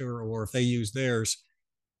detector, or if they use theirs,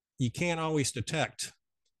 you can't always detect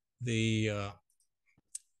the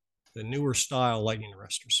newer style lightning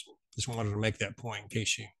arrestors. Just wanted to make that point in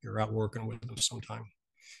case you're out working with them sometime.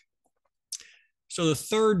 So the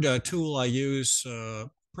third tool I use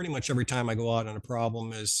pretty much every time I go out on a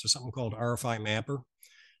problem is something called RFI Mapper.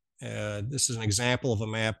 This is an example of a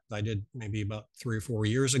map I did maybe about 3 or 4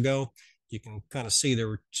 years ago. You can kind of see there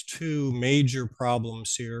were 2 major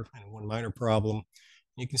problems here and 1 minor problem.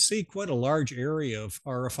 You can see quite a large area of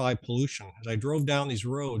RFI pollution. As I drove down these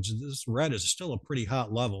roads, this red is still a pretty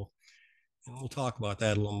hot level. And we'll talk about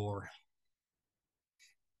that a little more.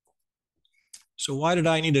 So why did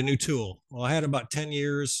I need a new tool? Well, I had about 10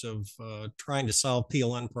 years of trying to solve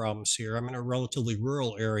PLN problems here. I'm in a relatively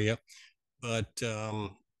rural area, but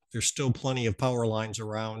there's still plenty of power lines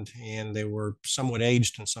around, and they were somewhat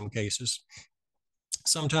aged in some cases.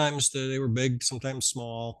 Sometimes they were big, sometimes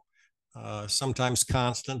small, sometimes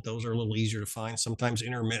constant. Those are a little easier to find, sometimes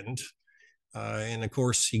intermittent. And of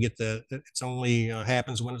course, you get it's only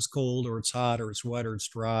happens when it's cold or it's hot or it's wet or it's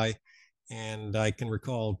dry. And I can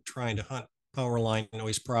recall trying to hunt power line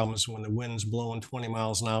noise problems when the wind's blowing 20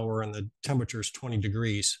 miles an hour and the temperature's 20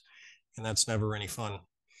 degrees. And that's never any fun.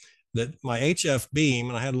 My HF beam,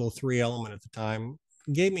 and I had a little 3 element at the time,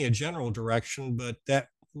 gave me a general direction, but that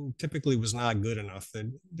typically was not good enough.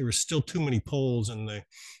 There was still too many poles in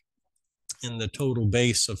the total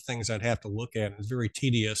base of things I'd have to look at. It was very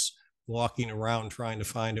tedious walking around trying to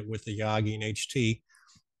find it with the Yagi and HT.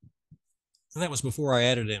 And that was before I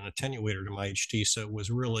added an attenuator to my HT, so it was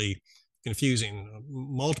really confusing.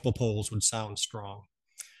 Multiple poles would sound strong.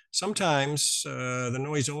 Sometimes the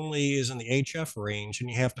noise only is in the HF range and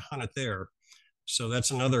you have to hunt it there. So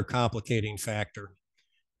that's another complicating factor.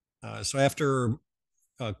 So after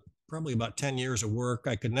probably about 10 years of work.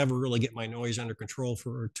 I could never really get my noise under control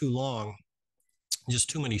for too long, just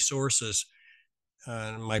too many sources.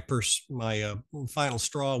 My final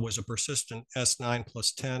straw was a persistent S9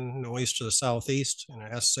 plus 10 noise to the southeast and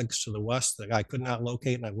an S6 to the west that I could not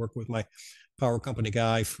locate. And I worked with my power company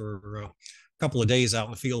guy for a couple of days out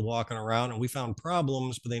in the field walking around, and we found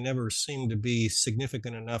problems, but they never seemed to be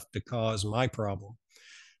significant enough to cause my problem.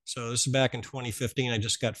 So this is back in 2015. I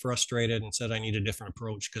just got frustrated and said I need a different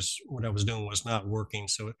approach because what I was doing was not working.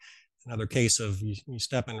 So another case of you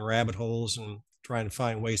step in rabbit holes and trying to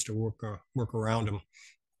find ways to work around them.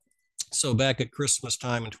 So back at Christmas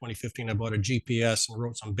time in 2015, I bought a GPS and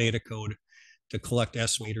wrote some beta code to collect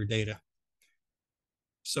S-meter data.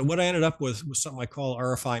 So what I ended up with was something I call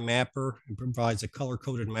RFI Mapper. It provides a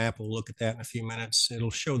color-coded map. We'll look at that in a few minutes. It'll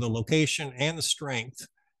show the location and the strength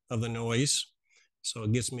of the noise. So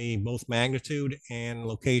it gives me both magnitude and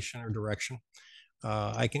location or direction.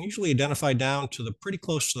 I can usually identify down to pretty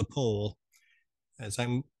close to the pole. As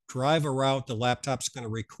I drive a route, the laptop's going to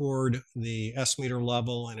record the S-meter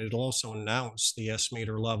level, and it'll also announce the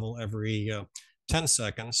S-meter level every 10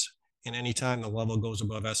 seconds, and anytime the level goes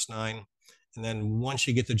above S9. And then once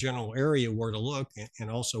you get the general area where to look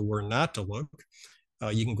and also where not to look,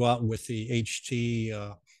 you can go out with the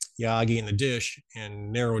HT Yagi and the dish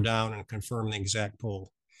and narrow down and confirm the exact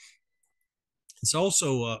pole. It's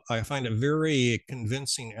also, I find it very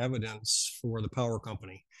convincing evidence for the power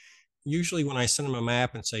company. Usually when I send them a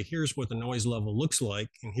map and say, here's what the noise level looks like,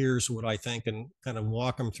 and here's what I think, and kind of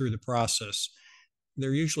walk them through the process,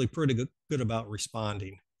 they're usually pretty good about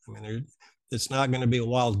responding. I mean, it's not going to be a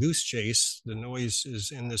wild goose chase. The noise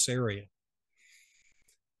is in this area.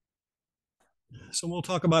 So we'll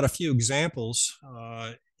talk about a few examples.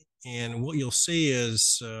 And what you'll see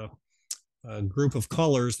is a group of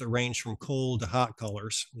colors that range from cold to hot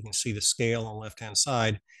colors. You can see the scale on the left-hand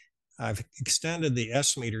side. I've extended the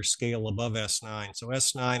S-meter scale above S9. So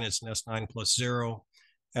S9 is an S9 plus 0.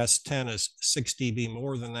 S10 is 6 dB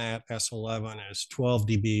more than that. S11 is 12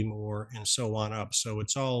 dB more, and so on up. So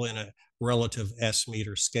it's all in a relative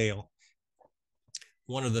S-meter scale.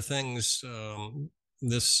 One of the things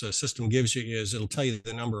this system gives you is it'll tell you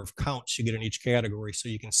the number of counts you get in each category. So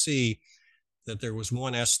you can see that there was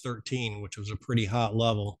one S13, which was a pretty hot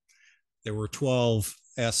level. There were 12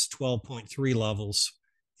 S12.3 levels,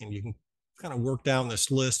 and you can kind of work down this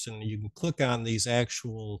list, and you can click on these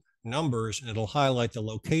actual numbers, and it'll highlight the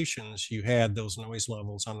locations you had those noise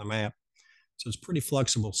levels on the map. So it's a pretty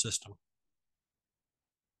flexible system.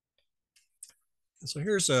 And so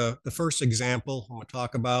here's the first example I'm going to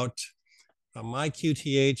talk about. My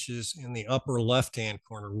QTH is in the upper left-hand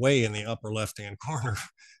corner, way in the upper left-hand corner,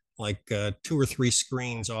 like 2 or 3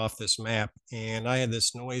 screens off this map. And I had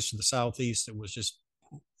this noise to the southeast that was just,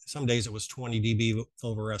 some days it was 20 dB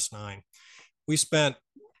over S9. We spent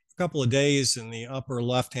a couple of days in the upper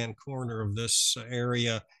left-hand corner of this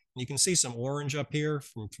area. You can see some orange up here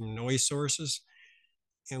from noise sources.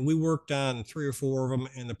 And we worked on 3 or 4 of them,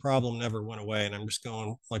 and the problem never went away. And I'm just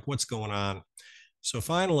going, like, what's going on? So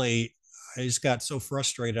finally, I just got so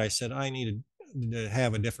frustrated. I said, I needed to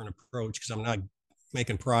have a different approach because I'm not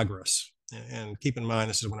making progress. And keep in mind,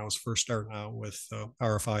 this is when I was first starting out with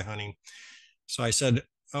RFI hunting. So I said,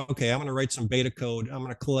 okay, I'm going to write some beta code. I'm going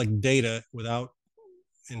to collect data without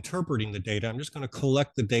interpreting the data. I'm just going to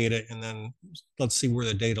collect the data, and then let's see where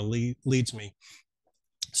the data leads me.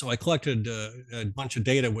 So I collected a bunch of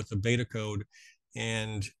data with the beta code.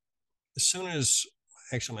 And as soon as,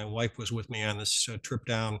 actually my wife was with me on this trip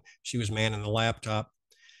down, she was manning the laptop.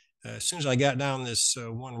 As soon as I got down this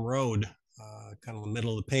one road, kind of the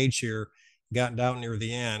middle of the page here, got down near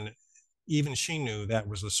the end, even she knew that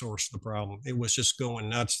was the source of the problem. It was just going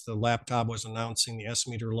nuts. The laptop was announcing the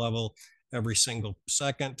S-meter level every single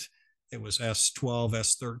second. It was S12,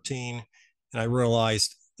 S13. And I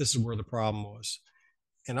realized this is where the problem was.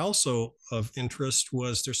 And also of interest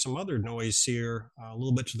was there's some other noise here a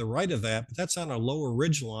little bit to the right of that, but that's on a lower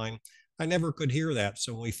ridge line. I never could hear that.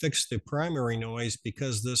 So when we fixed the primary noise,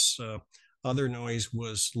 because this other noise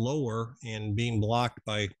was lower and being blocked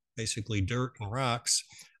by basically dirt and rocks,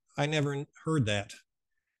 I never heard that.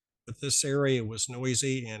 But this area was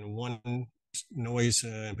noisy, and one noise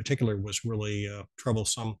in particular was really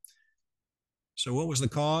troublesome. So what was the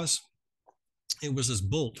cause? It was this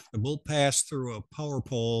bolt. The bolt passed through a power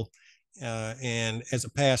pole, and as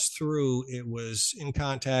it passed through, it was in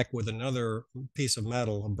contact with another piece of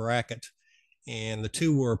metal, a bracket. And the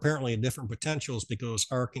two were apparently at different potentials because it was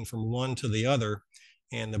arcing from one to the other,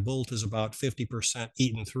 and the bolt is about 50%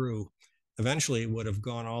 eaten through. Eventually, it would have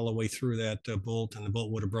gone all the way through that bolt, and the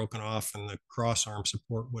bolt would have broken off, and the cross arm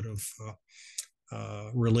support would have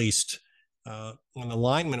released. When the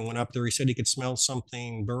lineman went up there, he said he could smell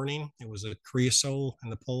something burning. It was a creosote in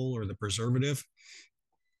the pole or the preservative.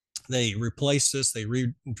 They replaced this, they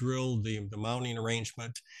re-drilled the mounting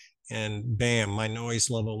arrangement, and bam, my noise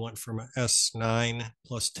level went from an S9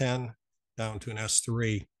 plus 10 down to an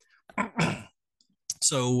S3.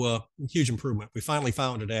 So huge improvement. We finally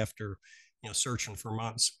found it after searching for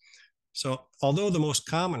months. So although the most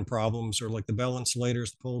common problems are like the bell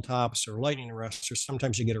insulators, the pole tops, or lightning arresters,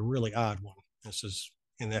 sometimes you get a really odd one. This is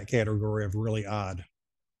in that category of really odd.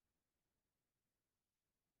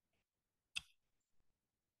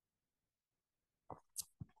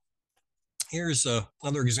 Here's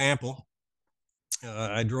another example.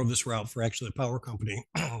 I drove this route for actually the power company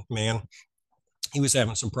man. He was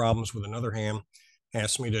having some problems with another ham,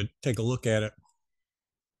 asked me to take a look at it.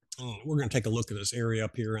 And we're going to take a look at this area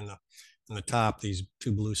up here in the top, these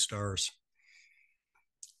two blue stars.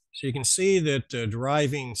 So you can see that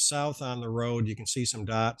driving south on the road, you can see some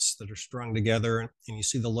dots that are strung together, and you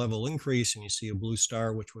see the level increase, and you see a blue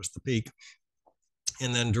star, which was the peak.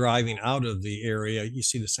 And then driving out of the area, you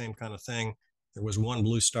see the same kind of thing. There was one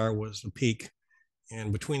blue star was the peak,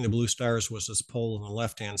 and between the blue stars was this pole on the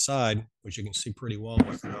left-hand side, which you can see pretty well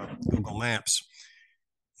with Google Maps.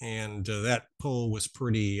 And that pole was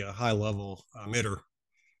pretty high-level emitter.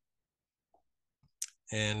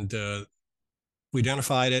 And we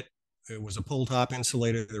identified it. It was a pole top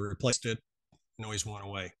insulator. They replaced it. Noise went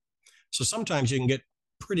away. So sometimes you can get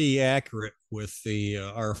pretty accurate with the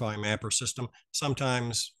RFI mapper system.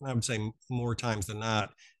 Sometimes, I would say more times than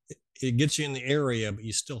not, it gets you in the area, but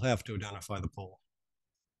you still have to identify the pole.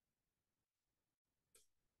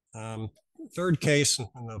 Third case,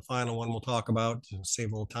 and the final one we'll talk about to save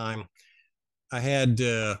a little time. I had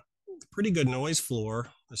pretty good noise floor.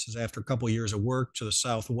 This is after a couple of years of work to the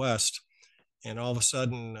southwest. And all of a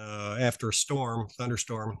sudden, after a storm,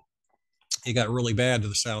 thunderstorm, it got really bad to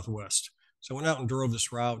the southwest. So I went out and drove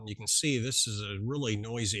this route, and you can see this is a really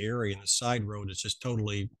noisy area, and the side road is just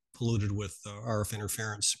totally polluted with RF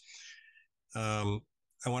interference. I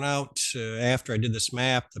went out after I did this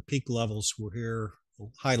map. The peak levels were here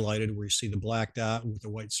highlighted where you see the black dot with the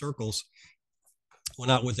white circles.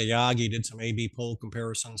 Went out with the Yagi, did some A/B pole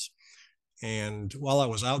comparisons. And while I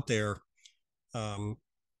was out there,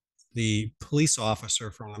 the police officer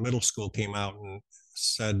from the middle school came out and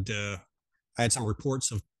said, I had some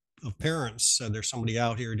reports of parents said there's somebody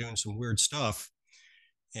out here doing some weird stuff.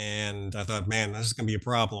 And I thought, man, this is going to be a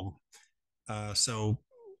problem. So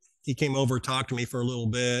he came over, talked to me for a little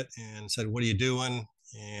bit and said, what are you doing?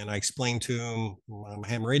 And I explained to him, I'm a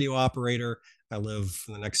ham radio operator. I live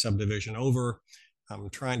in the next subdivision over. I'm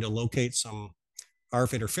trying to locate some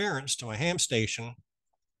RF interference to my ham station.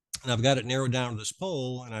 And I've got it narrowed down to this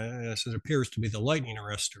pole. And I said, it appears to be the lightning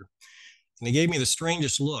arrestor. And he gave me the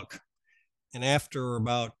strangest look. And after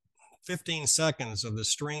about 15 seconds of this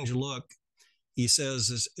strange look, he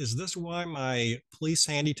says, is this why my police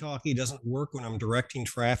handy-talkie doesn't work when I'm directing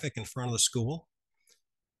traffic in front of the school?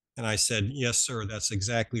 And I said, yes, sir, that's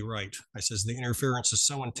exactly right. I says, the interference is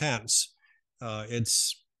so intense,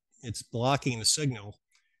 it's blocking the signal.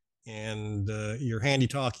 And your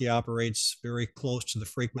handy-talkie operates very close to the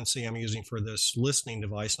frequency I'm using for this listening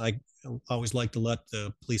device. And I always like to let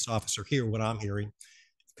the police officer hear what I'm hearing,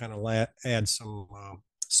 kind of add some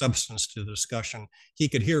substance to the discussion. He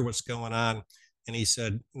could hear what's going on. And he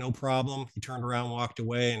said, no problem. He turned around, walked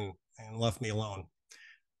away, and left me alone.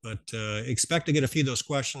 But expect to get a few of those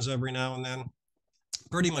questions every now and then.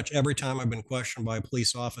 Pretty much every time I've been questioned by a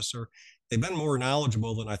police officer, they've been more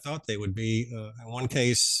knowledgeable than I thought they would be. In one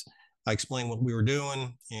case, I explained what we were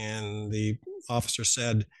doing, and the officer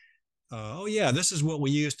said, oh yeah, this is what we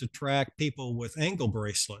use to track people with ankle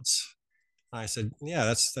bracelets. I said, yeah,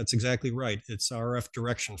 that's exactly right. It's RF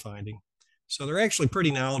direction finding. So they're actually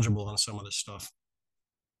pretty knowledgeable on some of this stuff.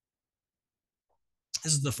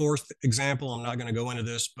 This is the fourth example. I'm not going to go into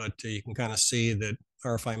this, but you can kind of see that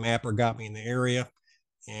RFI Mapper got me in the area.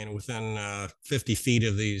 And within 50 feet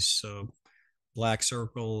of these black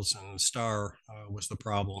circles and the star was the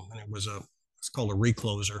problem. And it's called a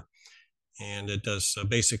recloser. And it does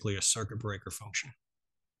basically a circuit breaker function.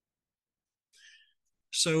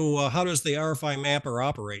 So how does the RFI Mapper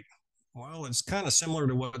operate? Well, it's kind of similar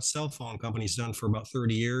to what cell phone companies done for about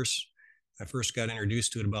 30 years. I first got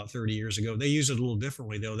introduced to it about 30 years ago. They use it a little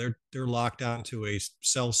differently, though. They're locked onto a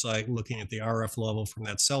cell site, looking at the RF level from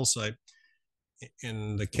that cell site.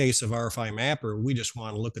 In the case of RFI Mapper, we just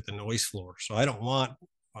want to look at the noise floor. So I don't want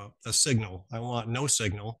a signal. I want no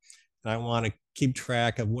signal. And I want to keep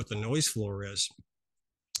track of what the noise floor is.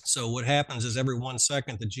 So what happens is every 1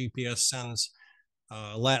 second, the GPS sends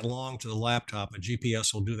lat long to the laptop. A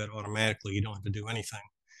GPS will do that automatically. You don't have to do anything.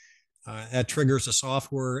 That triggers the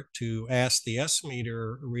software to ask the S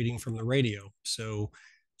meter reading from the radio. So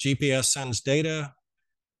GPS sends data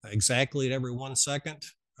exactly at every 1 second,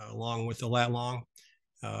 along with the lat long.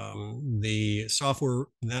 The software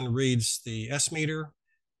then reads the S meter,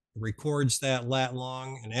 records that lat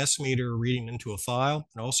long and S meter reading into a file,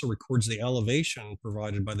 and also records the elevation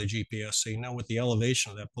provided by the GPS, so you know what the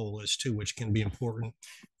elevation of that pole is too, which can be important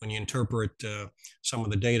when you interpret some of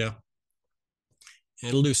the data. And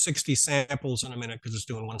it'll do 60 samples in a minute because it's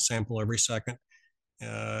doing 1 sample every second.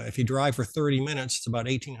 If you drive for 30 minutes, it's about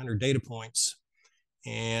 1,800 data points.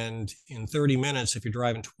 And in 30 minutes, if you're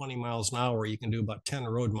driving 20 miles an hour, you can do about 10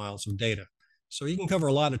 road miles of data. So you can cover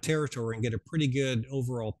a lot of territory and get a pretty good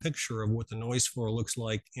overall picture of what the noise floor looks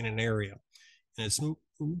like in an area. And it's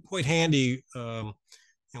quite handy, and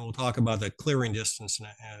we'll talk about the clearing distance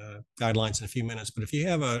guidelines in a few minutes. But if you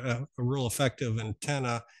have a real effective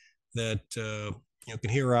antenna that can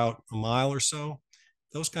hear out a mile or so,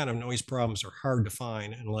 those kind of noise problems are hard to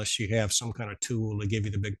find unless you have some kind of tool to give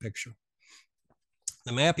you the big picture.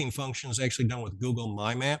 The mapping function is actually done with Google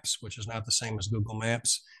My Maps, which is not the same as Google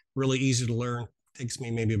Maps. Really easy to learn. Takes me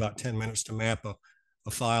maybe about 10 minutes to map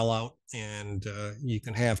a file out, and you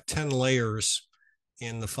can have 10 layers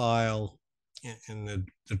in the file, in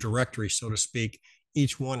the directory, so to speak.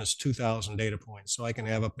 Each one is 2,000 data points. So I can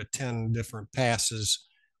have up to 10 different passes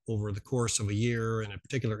over the course of a year in a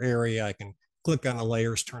particular area. I can click on the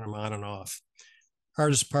layers, turn them on and off.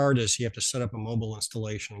 Hardest part is you have to set up a mobile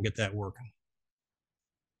installation and get that working.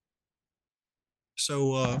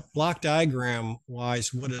 So block diagram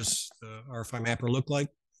wise, what does the RFI mapper look like?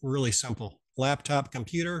 Really simple. Laptop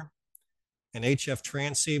computer, an HF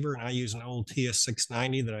transceiver, and I use an old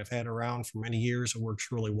TS690 that I've had around for many years. It works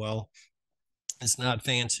really well. It's not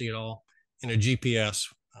fancy at all. And a GPS.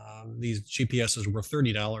 These GPSs were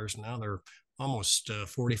 $30, and now they're almost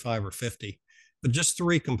 45 or 50. But just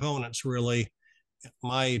 3 components really.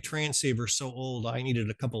 My transceiver is so old, I needed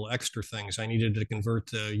a couple of extra things. I needed to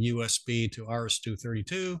convert the USB to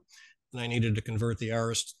RS-232, and I needed to convert the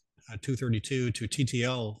RS-232 to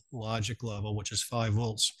TTL logic level, which is 5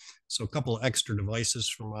 volts. So a couple of extra devices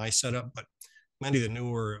for my setup, but many of the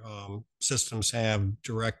newer systems have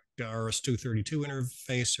direct RS-232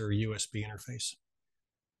 interface or USB interface.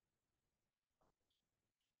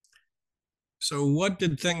 So what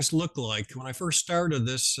did things look like? When I first started,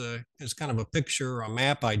 this is kind of a picture, a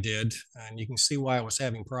map I did, and you can see why I was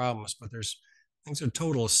having problems, but there's a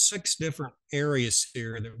total of 6 different areas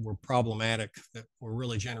here that were problematic, that were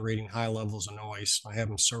really generating high levels of noise. I have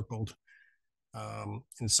them circled.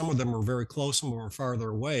 And some of them were very close, some were farther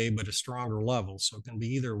away, but a stronger level. So it can be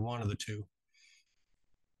either one of the two.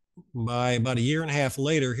 By about a year and a half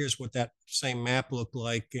later, here's what that same map looked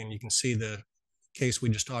like. And you can see the case we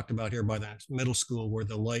just talked about here by the middle school, where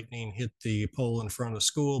the lightning hit the pole in front of the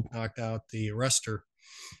school, knocked out the arrestor.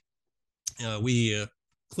 We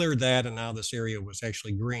cleared that, and now this area was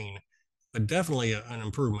actually green, but definitely an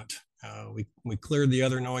improvement. We cleared the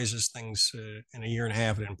other noises, things in a year and a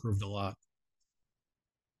half, it improved a lot.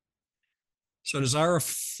 So does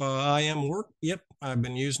RFIM work? Yep, I've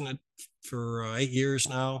been using it for 8 years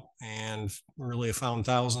now, and really have found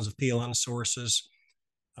thousands of PLN sources.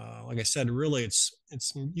 Like I said, really it's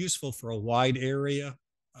useful for a wide area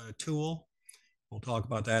tool. We'll talk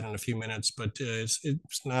about that in a few minutes, but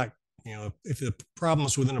it's not, if the problem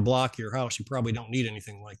is within a block of your house, you probably don't need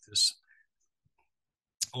anything like this.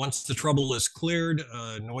 Once the trouble is cleared,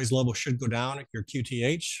 noise level should go down at your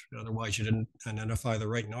QTH. Otherwise, you didn't identify the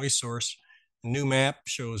right noise source. The new map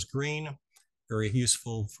shows green, very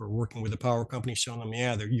useful for working with the power company, showing them,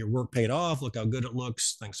 yeah, your work paid off. Look how good it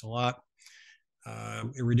looks. Thanks a lot.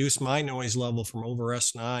 It reduced my noise level from over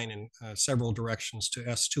S9 in several directions to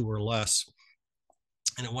S2 or less.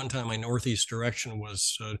 And at one time, my northeast direction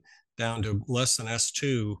was down to less than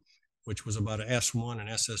S2, which was about an S1 and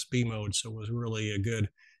SSB mode. So it was really a good.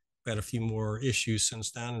 Had a few more issues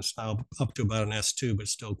since then. It's now up to about an S2, but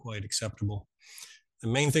still quite acceptable. The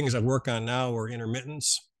main things I work on now are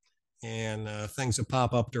intermittence and things that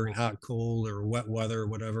pop up during hot, cold, or wet weather, or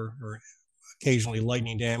whatever, or occasionally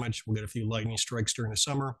lightning damage. We'll get a few lightning strikes during the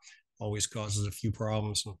summer. Always causes a few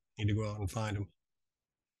problems, and need to go out and find them.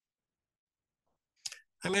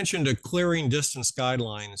 I mentioned a clearing distance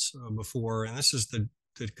guidelines before, and this is the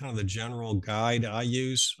kind of the general guide I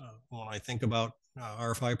use when I think about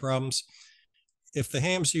RFI problems. If the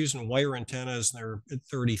ham's using wire antennas, they're at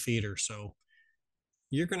 30 feet or so,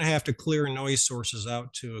 you're going to have to clear noise sources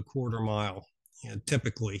out to a quarter mile.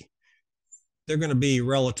 Typically, they're going to be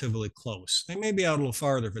relatively close. They may be out a little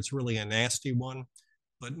farther if it's really a nasty one,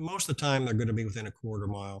 but most of the time they're going to be within a quarter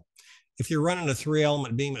mile. If you're running a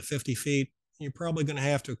 3-element beam at 50 feet, you're probably going to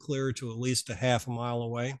have to clear to at least a half a mile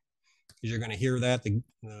away, because you're going to hear that the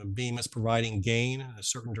beam is providing gain in a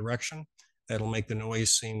certain direction. That'll make the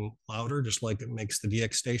noise seem louder, just like it makes the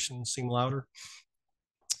DX station seem louder.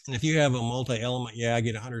 And if you have a multi-element YAG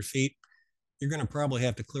at 100 feet, you're going to probably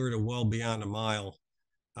have to clear it well beyond a mile.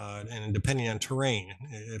 And depending on terrain,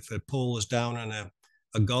 if a pole is down in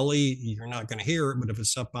a gully, you're not going to hear it, but if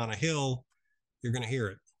it's up on a hill, you're going to hear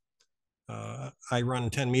it. I run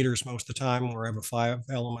 10 meters most of the time, where I have 5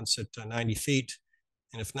 elements at 90 feet.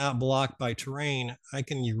 And if not blocked by terrain, I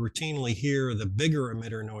can routinely hear the bigger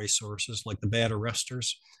emitter noise sources, like the bad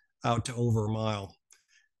arresters, out to over a mile.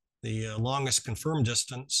 The longest confirmed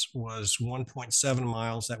distance was 1.7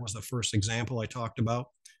 miles. That was the first example I talked about.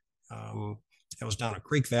 That was down at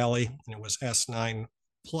Creek Valley, and it was S9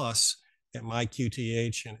 plus at my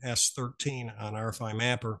QTH and S13 on RFI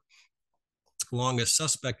Mapper. Longest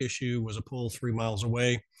suspect issue was a pole 3 miles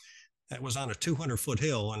away. That was on a 200-foot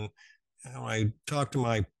hill. And I talked to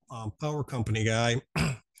my power company guy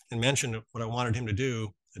and mentioned what I wanted him to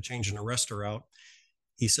do, to change an arrestor out.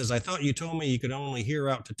 He says, "I thought you told me you could only hear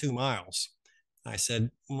out to 2 miles. I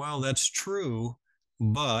said, "Well, that's true,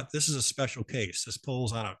 but this is a special case. This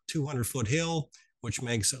pole's on a 200-foot hill, which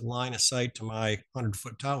makes it line of sight to my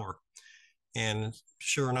 100-foot tower." And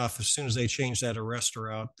sure enough, as soon as they changed that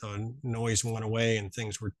arrestor out, the noise went away and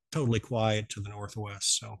things were totally quiet to the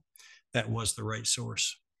northwest. So that was the right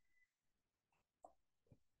source.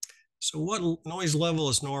 So what noise level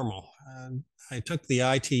is normal? I took the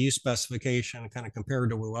ITU specification and kind of compared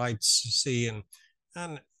to what I see, and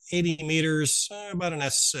on 80 meters, about an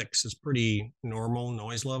S6 is pretty normal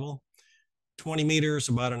noise level. 20 meters,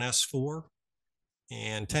 about an S4.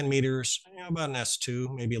 And 10 meters, about an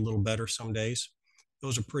S2, maybe a little better some days.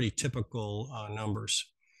 Those are pretty typical numbers.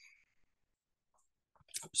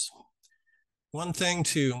 Oops. One thing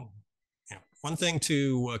to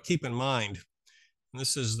keep in mind, and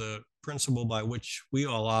this is the principle by which we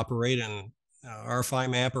all operate, and RFI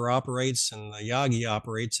Mapper operates, and the Yagi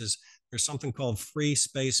operates, is there's something called free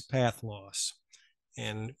space path loss.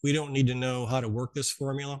 And we don't need to know how to work this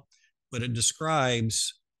formula, but it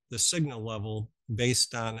describes the signal level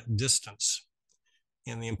based on distance.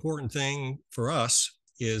 And the important thing for us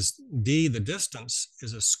is D, the distance,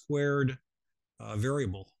 is a squared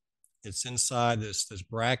variable. It's inside this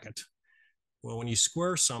bracket. Well, when you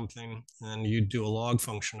square something and you do a log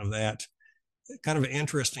function of that, kind of an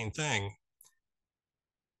interesting thing.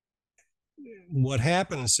 What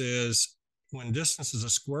happens is, when distance is a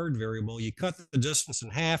squared variable, you cut the distance in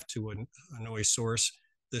half to a noise source,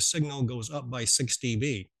 the signal goes up by 6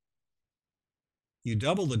 dB. You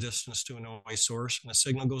double the distance to a noise source and the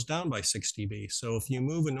signal goes down by 6 dB. So if you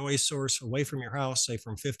move a noise source away from your house, say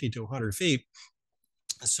from 50 to 100 feet,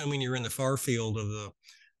 assuming you're in the far field of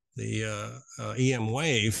the EM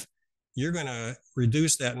wave, you're going to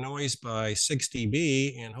reduce that noise by 6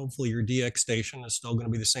 dB, and hopefully your DX station is still going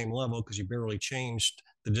to be the same level because you barely changed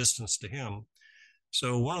the distance to him.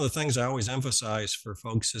 So one of the things I always emphasize for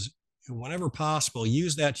folks is, whenever possible,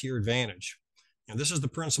 use that to your advantage. And this is the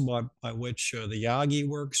principle by which the Yagi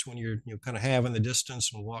works. When you're kind of having the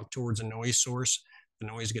distance and walk towards a noise source, the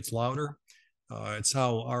noise gets louder. It's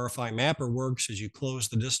how RFI Mapper works. As you close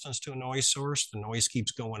the distance to a noise source, the noise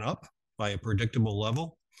keeps going up by a predictable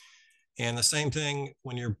level. And the same thing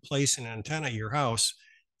when you're placing an antenna at your house.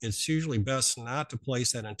 It's usually best not to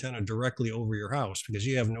place that antenna directly over your house, because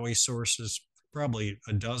you have noise sources, probably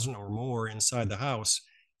a dozen or more inside the house.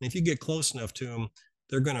 And if you get close enough to them,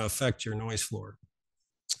 they're going to affect your noise floor.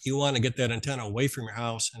 You want to get that antenna away from your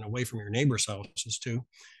house and away from your neighbors' houses too,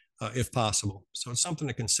 if possible. So it's something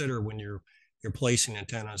to consider when you're placing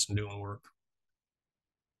antennas and doing work.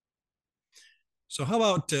 So how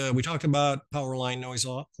about, we talked about power line noise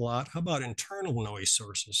a lot. How about internal noise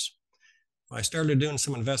sources? When I started doing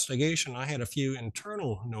some investigation, I had a few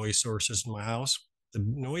internal noise sources in my house, the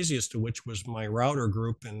noisiest of which was my router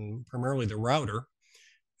group, and primarily the router.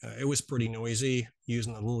 It was pretty noisy.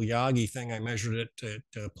 Using the little Yagi thing, I measured it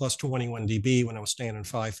at plus 21 dB when I was standing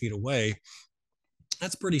 5 feet away.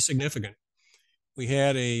 That's pretty significant. We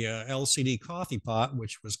had a LCD coffee pot,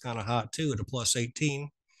 which was kind of hot too, at a plus 18.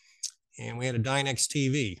 And we had a Dynex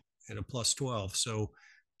TV at a plus 12. So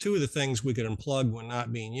two of the things we could unplug when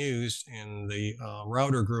not being used. In the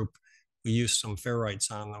router group, we used some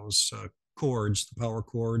ferrites on those cords, the power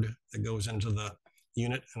cord that goes into the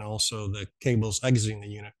unit, and also the cables exiting the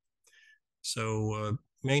unit. So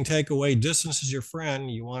main takeaway, distance is your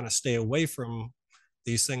friend. You want to stay away from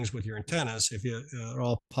these things with your antennas if at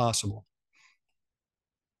all possible.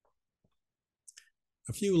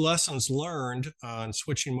 a few lessons learned on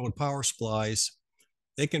switching mode power supplies.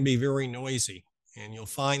 They can be very noisy, and you'll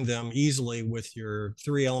find them easily with your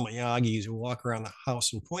 3-element Yagis who walk around the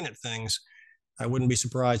house and point at things. I wouldn't be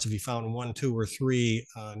surprised if you found 1, 2, or 3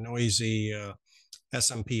 noisy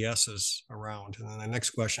SMPSs around. And then the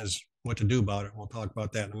next question is what to do about it. We'll talk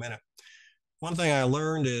about that in a minute. One thing I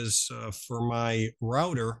learned is for my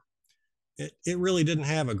router, it really didn't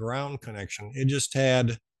have a ground connection. It just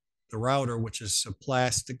had the router, which is a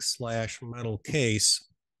plastic/metal case.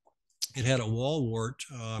 It had a wall wart,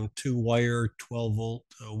 2-wire, 12-volt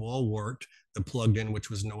wall wart that plugged in, which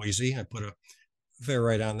was noisy. I put a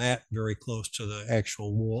ferrite on that very close to the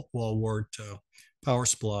actual wall wart power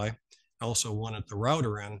supply. Also one at the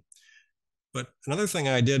router end. But another thing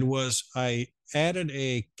I did was I added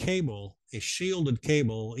a cable, a shielded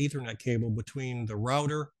cable, Ethernet cable between the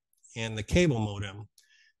router and the cable modem.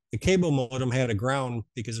 The cable modem had a ground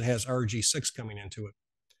because it has RG6 coming into it.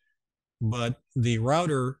 But the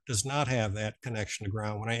router does not have that connection to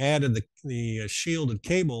ground. When I added the shielded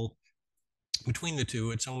cable between the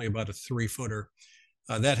two, it's only about a 3-footer.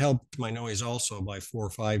 That helped my noise also by 4 or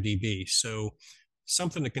 5 dB. So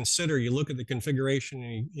something to consider. You look at the configuration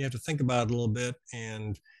and you have to think about it a little bit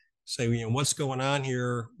and say, you know, what's going on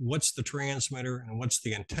here? What's the transmitter and what's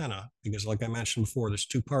the antenna? Because like I mentioned before, there's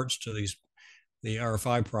 2 parts to the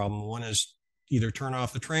RFI problem. One is either turn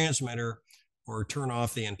off the transmitter or turn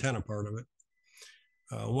off the antenna part of it.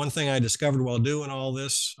 One thing I discovered while doing all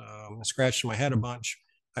this, scratching my head a bunch,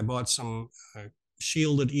 I bought some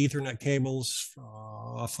shielded Ethernet cables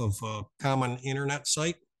off of a common internet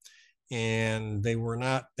site. And they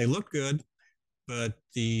looked good, but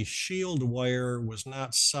the shield wire was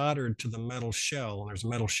not soldered to the metal shell. And there's a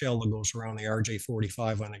metal shell that goes around the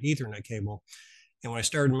RJ45 on the Ethernet cable. And when I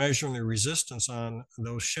started measuring the resistance on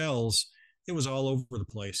those shells, it was all over the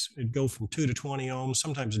place. It'd go from 2 to 20 ohms.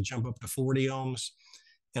 Sometimes it'd jump up to 40 ohms.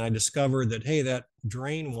 And I discovered that, hey, that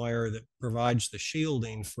drain wire that provides the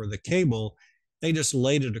shielding for the cable, they just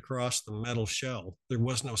laid it across the metal shell. There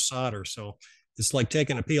was no solder. So it's like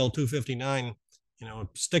taking a PL259, you know,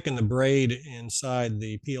 sticking the braid inside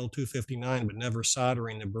the PL259, but never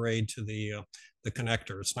soldering the braid to the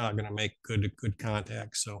connector. It's not going to make good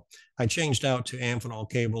contact. So I changed out to Amphenol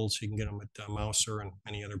cables. You can get them at Mouser and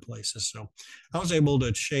many other places. So I was able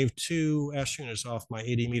to shave 2 S units off my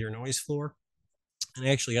 80-meter noise floor. And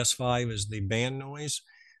actually S5 is the band noise.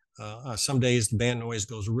 Some days the band noise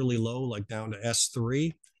goes really low, like down to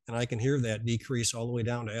S3, and I can hear that decrease all the way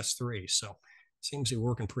down to S3. So it seems to be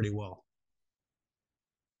working pretty well.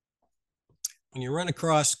 When you run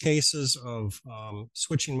across cases of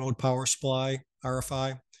switching mode power supply,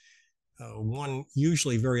 RFI, one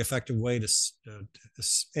usually very effective way to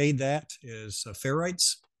aid that is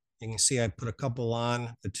ferrites. You can see I put a couple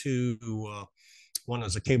on. The 2, one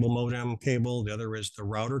is a cable modem cable, the other is the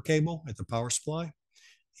router cable at the power supply.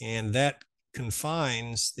 And that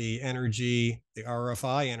confines the energy, the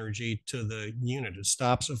RFI energy, to the unit. It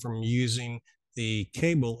stops it from using the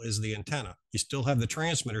cable as the antenna. You still have the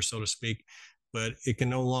transmitter, so to speak, but it can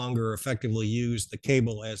no longer effectively use the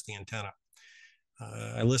cable as the antenna.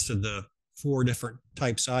 I listed the 4 different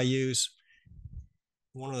types I use.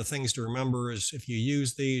 One of the things to remember is if you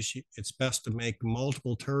use these, it's best to make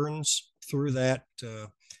multiple turns through that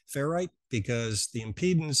ferrite because the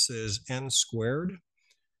impedance is N squared.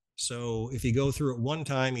 So if you go through it 1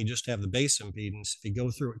 time, you just have the base impedance. If you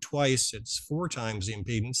go through it twice, it's 4 times the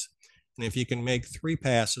impedance. And if you can make 3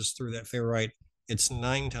 passes through that ferrite, it's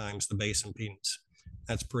 9 times the base impedance.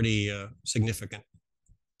 That's pretty significant.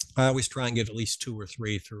 I always try and get at least 2 or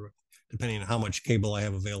 3 through it, depending on how much cable I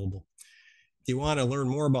have available. If you want to learn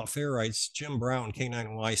more about ferrites, Jim Brown,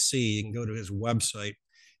 K9YC, you can go to his website.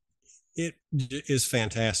 It is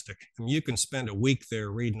fantastic. I mean, you can spend a week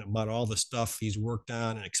there reading about all the stuff he's worked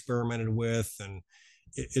on and experimented with, and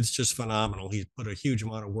it's just phenomenal. He's put a huge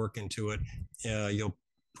amount of work into it. You'll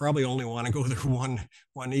probably only want to go there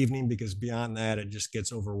one evening because beyond that, it just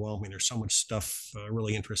gets overwhelming. There's so much stuff,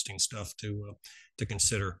 really interesting stuff to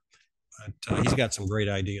consider. But he's got some great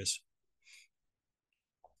ideas.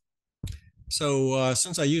 So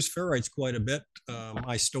since I use ferrites quite a bit,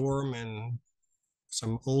 I store them in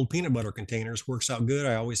some old peanut butter containers. Works out good.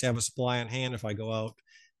 I always have a supply on hand if I go out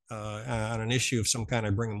on an issue of some kind.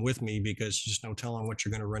 I bring them with me because there's just no telling what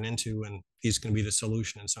you're going to run into, and these can be the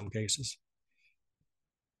solution in some cases.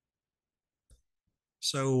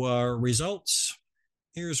 So results.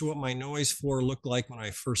 Here's what my noise floor looked like when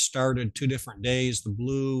I first started. 2 different days. The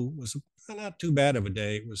blue was not too bad of a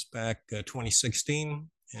day. It was back 2016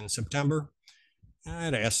 in September. I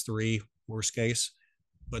had a S3, worst case.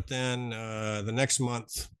 But then the next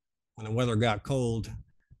month, when the weather got cold,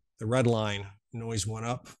 the red line noise went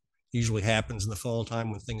up. Usually happens in the fall time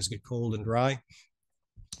when things get cold and dry.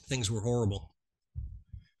 Things were horrible.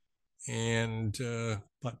 And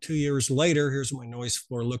about 2 years later, here's what my noise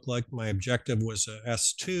floor looked like. My objective was a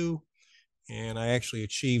S2, and I actually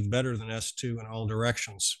achieved better than S2 in all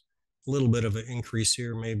directions. A little bit of an increase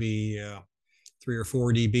here, maybe 3 or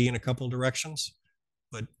 4 dB in a couple directions,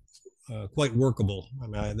 but quite workable. I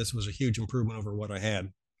mean, this was a huge improvement over what I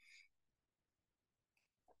had.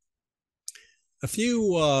 A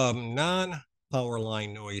few non-power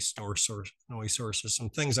line noise sources, some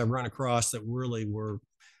things I've run across that really were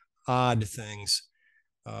odd things.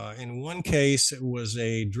 In one case, it was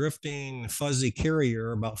a drifting fuzzy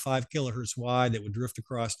carrier about 5 kilohertz wide that would drift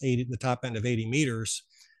across the top end of 80 meters.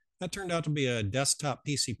 That turned out to be a desktop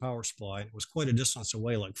PC power supply. It was quite a distance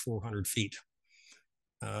away, like 400 feet,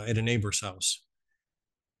 at a neighbor's house.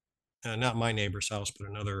 Not my neighbor's house, but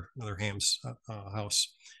another ham's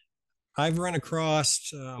house. I've run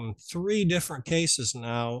across 3 different cases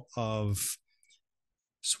now of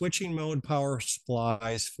switching mode power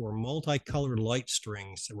supplies for multicolored light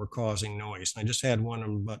strings that were causing noise. And I just had one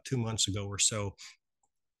about 2 months ago or so.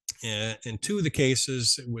 In 2 of the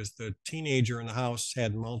cases, it was the teenager in the house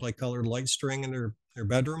had multicolored light string in their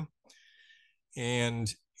bedroom.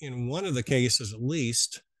 And in one of the cases, at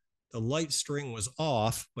least, the light string was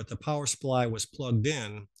off, but the power supply was plugged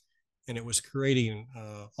in, and it was creating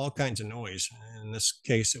all kinds of noise. In this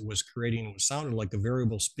case, it was creating what sounded like a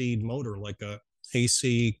variable speed motor, like a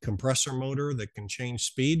AC compressor motor that can change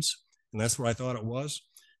speeds. And that's what I thought it was.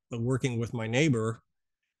 But working with my neighbor,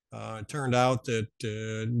 it turned out that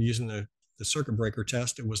using the circuit breaker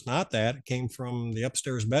test, it was not that. It came from the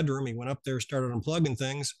upstairs bedroom. He went up there, started unplugging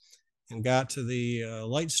things, and got to the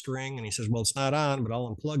light string. And he says, well, it's not on, but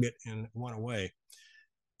I'll unplug it, and it went away.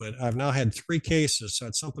 But I've now had 3 cases, so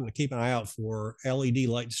it's something to keep an eye out for, LED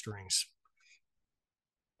light strings.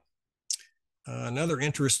 Another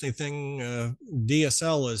interesting thing,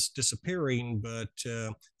 DSL is disappearing, but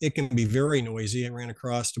it can be very noisy. I ran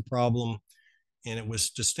across a problem, and it was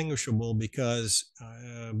distinguishable because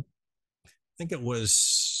I think it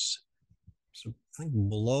was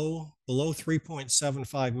below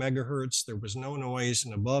 3.75 megahertz, there was no noise,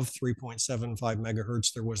 and above 3.75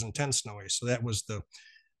 megahertz, there was intense noise. So that was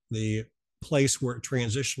the place where it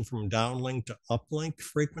transitioned from downlink to uplink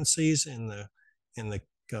frequencies in the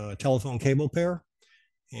telephone cable pair.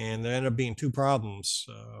 And there ended up being 2 problems.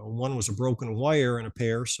 One was a broken wire in a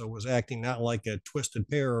pair, so it was acting not like a twisted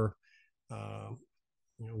pair,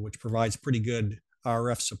 which provides pretty good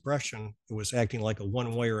RF suppression. It was acting like a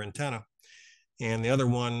 1-wire antenna. And the other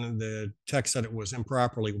one, the tech said it was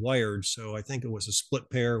improperly wired. So I think it was a split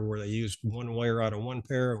pair where they used 1 wire out of one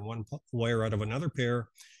pair and 1 wire out of another pair.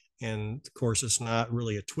 And of course, it's not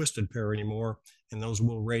really a twisted pair anymore, and those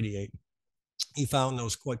will radiate. He found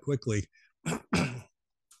those quite quickly,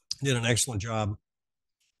 did an excellent job.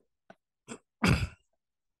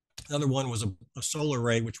 Another one was a solar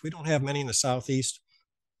array, which we don't have many in the Southeast,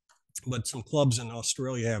 but some clubs in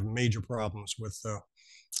Australia have major problems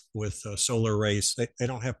with solar arrays. They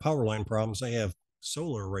don't have power line problems, they have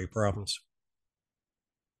solar array problems.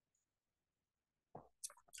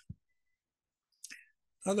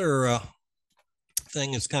 Other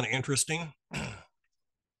thing that's kind of interesting.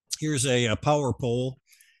 Here's a power pole.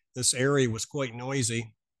 This area was quite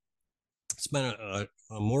noisy. Spent a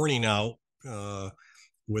morning out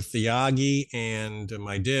with the Yagi and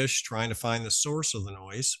my dish trying to find the source of the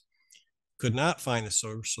noise. Could not find the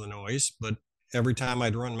source of the noise, but every time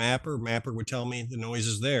I'd run Mapper would tell me the noise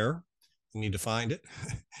is there. You need to find it.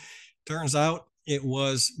 Turns out it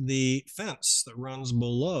was the fence that runs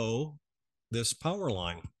below this power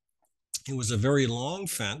line. It was a very long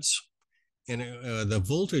fence, and the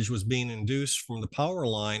voltage was being induced from the power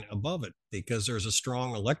line above it because there's a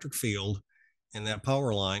strong electric field in that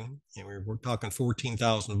power line. And we're talking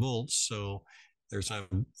 14,000 volts. So there's a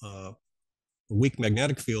weak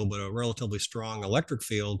magnetic field, but a relatively strong electric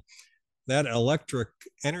field. That electric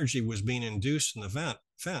energy was being induced in the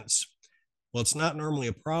fence. Well, it's not normally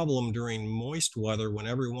a problem during moist weather when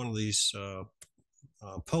every one of these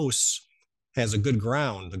posts has a good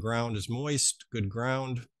ground. The ground is moist, good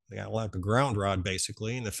ground. They got like a ground rod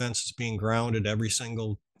basically, and the fence is being grounded every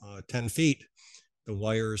single 10 feet. The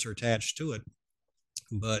wires are attached to it.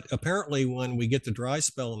 But apparently when we get the dry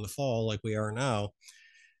spell in the fall, like we are now,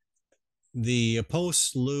 the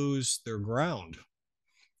posts lose their ground.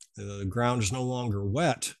 The ground is no longer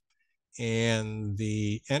wet, and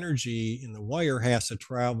the energy in the wire has to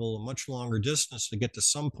travel a much longer distance to get to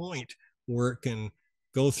some point where it can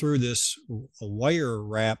go through this wire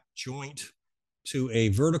wrap joint to a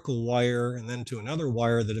vertical wire and then to another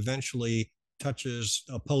wire that eventually touches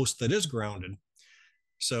a post that is grounded.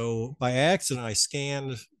 So by accident, I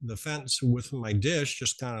scanned the fence with my dish,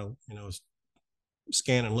 just kind of,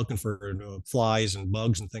 scanning, looking for flies and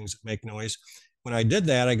bugs and things that make noise. When I did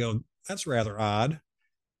that, I go, that's rather odd.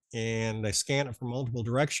 And I scan it from multiple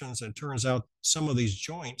directions, and it turns out some of these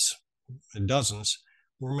joints, dozens,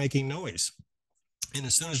 were making noise. And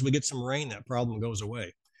as soon as we get some rain, that problem goes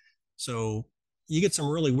away. So you get some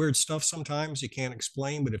really weird stuff sometimes you can't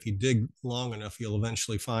explain, but if you dig long enough, you'll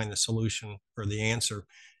eventually find the solution or the answer.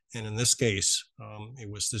 And in this case, it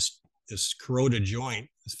was this corroded joint.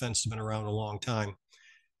 This fence has been around a long time,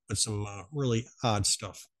 but some really odd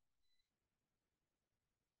stuff.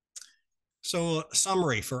 So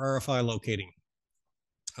summary for RFI locating.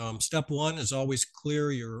 Step one is always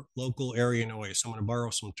clear your local area noise. I'm going to borrow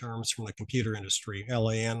some terms from the computer industry,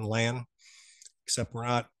 LAN, LAN, except we're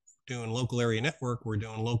not doing local area network, we're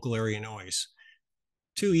doing local area noise.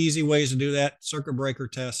 Two easy ways to do that: circuit breaker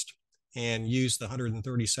test and use the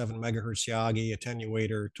 137 megahertz Yagi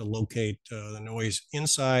attenuator to locate the noise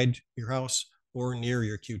inside your house or near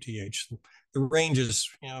your QTH. The range is,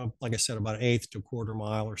 like I said, about an eighth to a quarter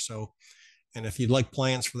mile or so. And if you'd like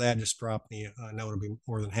plans for that, just drop me a note. I'll be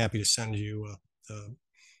more than happy to send you a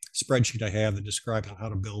spreadsheet I have that describes on how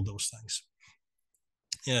to build those things.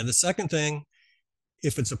 Yeah, the second thing,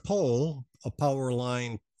 if it's a pole, a power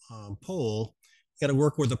line pole, you got to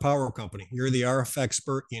work with the power company. You're the RF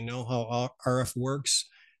expert. You know how RF works.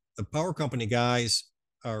 The power company guys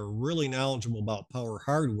are really knowledgeable about power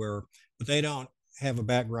hardware, but they don't have a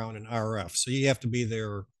background in RF. So you have to be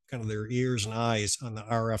their kind of their ears and eyes on the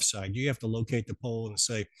RF side. You have to locate the pole and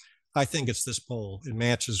say, I think it's this pole. It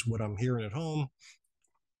matches what I'm hearing at home.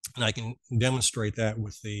 And I can demonstrate that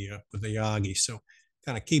with the Yagi. So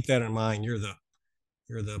kind of keep that in mind. You're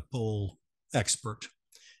the pole expert.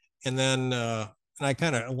 And then and I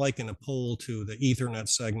kind of liken a pole to the Ethernet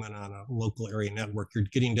segment on a local area network. You're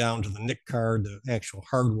getting down to the NIC card, the actual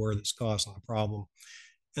hardware that's causing the problem.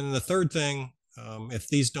 And then the third thing, if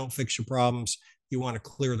these don't fix your problems, you want to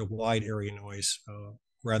clear the wide area noise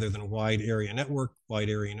rather than wide area network, wide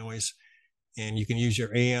area noise. And you can use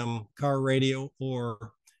your AM car radio,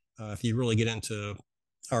 or if you really get into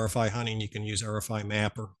RFI hunting, you can use RFI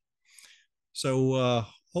mapper. So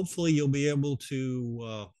hopefully you'll be able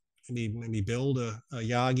to maybe build a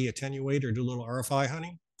Yagi attenuator, do a little RFI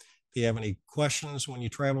hunting. If you have any questions when you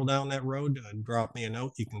travel down that road, drop me a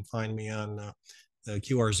note. You can find me on the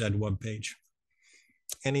QRZ webpage.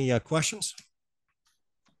 Any questions?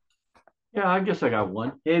 Yeah, I guess I got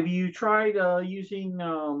one. Have you tried using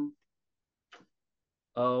one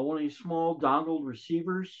of these small dongled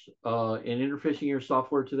receivers and interfacing your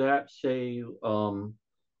software to that? Say,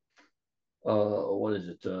 what is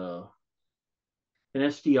it? An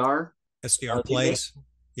SDR? SDR plays.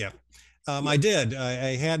 Yeah. I did.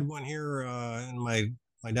 I had one here in my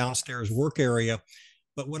downstairs work area.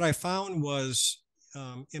 But what I found was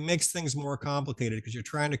it makes things more complicated because you're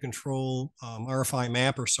trying to control RFI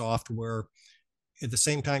mapper software. At the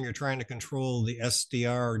same time, you're trying to control the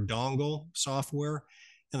SDR dongle software.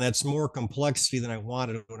 And that's more complexity than I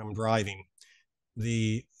wanted when I'm driving.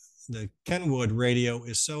 The Kenwood radio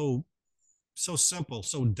is so simple,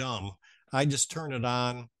 so dumb. I just turn it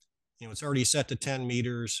on. It's already set to 10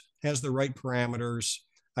 meters, has the right parameters.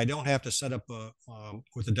 I don't have to set up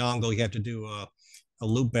with the dongle. You have to do a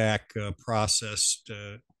loopback process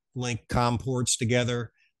to link COM ports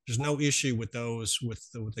together. There's no issue with those. With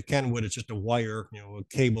the Kenwood, it's just a wire, a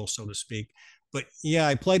cable, so to speak. But yeah,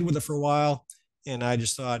 I played with it for a while, and I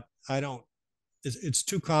just thought, it's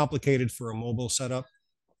too complicated for a mobile setup.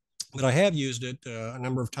 But I have used it a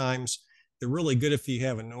number of times. They're really good if you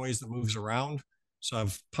have a noise that moves around. So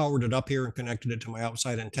I've powered it up here and connected it to my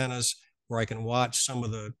outside antennas where I can watch some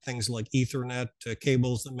of the things like Ethernet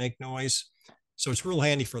cables that make noise. So it's real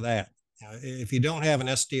handy for that. If you don't have an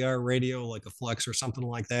SDR radio like a Flex or something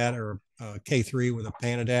like that, or a K3 with a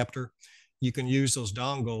PAN adapter, you can use those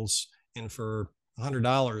dongles. And for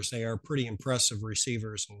 $100, they are pretty impressive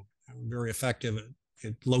receivers and very effective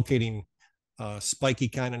at locating spiky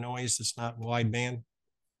kind of noise that's not wideband.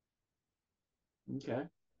 Okay.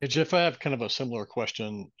 Hey, Jeff, I have kind of a similar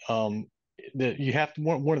question. That you have to,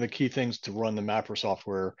 one of the key things to run the mapper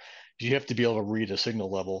software is you have to be able to read a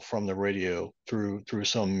signal level from the radio through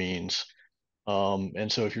some means.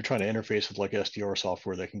 And so if you're trying to interface with like SDR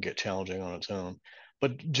software, that can get challenging on its own.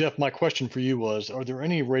 But Jeff, my question for you was, are there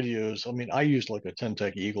any radios? I mean, I used like a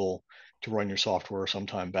Tentec Eagle to run your software some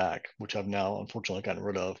time back, which I've now unfortunately gotten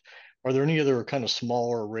rid of. Are there any other kind of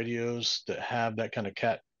smaller radios that have that kind of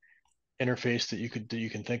cat interface that you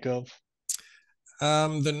can think of?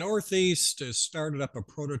 The Northeast has started up a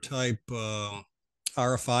prototype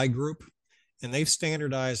RFI group, and they've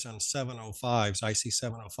standardized on 705s, IC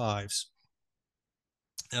 705s.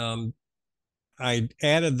 I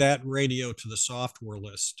added that radio to the software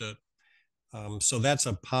list. So that's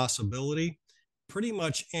a possibility. Pretty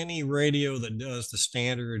much any radio that does the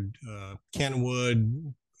standard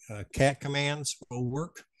Kenwood cat commands will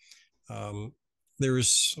work.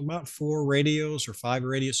 There's about 4 radios or 5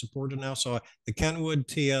 radios supported now. So the Kenwood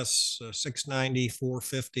TS 690,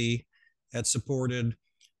 450, that's supported.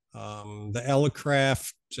 The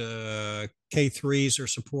Elecraft K3s are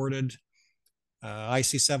supported.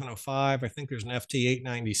 IC 705, I think there's an FT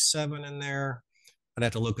 897 in there. I'd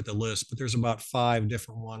have to look at the list, but there's about 5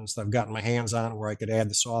 different ones that I've gotten my hands on where I could add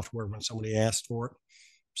the software when somebody asked for it.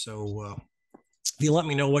 So if you let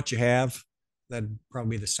me know what you have, that'd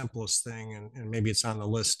probably be the simplest thing, and maybe it's on the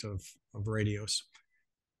list of radios.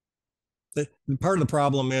 The part of the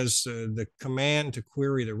problem is the command to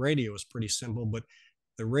query the radio is pretty simple, but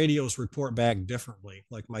the radios report back differently.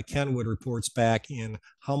 Like my Kenwood reports back in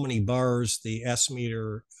how many bars the S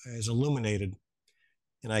meter is illuminated,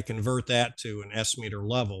 and I convert that to an S meter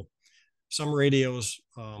level. Some radios,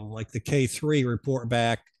 like the K3, report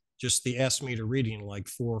back just the S meter reading, like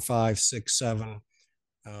 4, 5, 6, 7.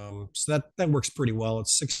 So that works pretty well.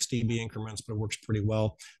 It's 6 dB increments, but it works pretty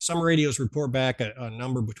well. Some radios report back a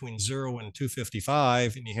number between 0 and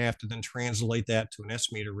 255, and you have to then translate that to an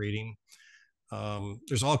S meter reading.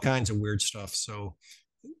 There's all kinds of weird stuff. So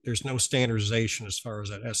there's no standardization as far as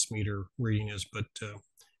that S meter reading is, but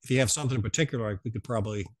if you have something in particular, we could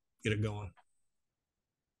probably get it going.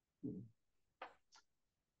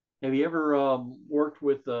 Have you ever worked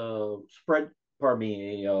with oh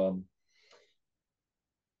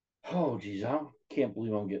geez, I can't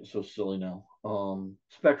believe I'm getting so silly now.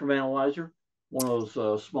 Spectrum analyzer, one of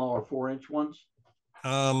those smaller 4-inch ones?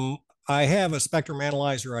 I have a spectrum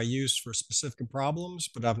analyzer I use for specific problems,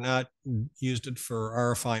 but I've not used it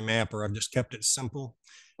for RFI mapper. I've just kept it simple.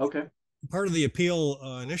 Okay. Part of the appeal,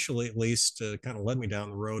 initially at least, kind of led me down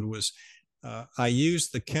the road was I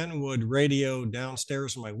used the Kenwood radio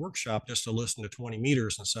downstairs in my workshop just to listen to 20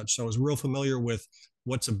 meters and such. So I was real familiar with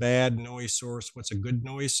what's a bad noise source, what's a good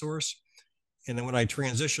noise source. And then when I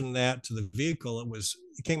transitioned that to the vehicle, it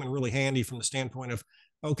came in really handy from the standpoint of,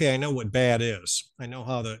 okay, I know what bad is. I know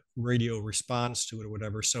how the radio responds to it or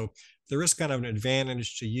whatever. So there is kind of an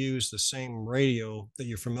advantage to use the same radio that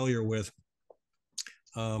you're familiar with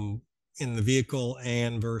in the vehicle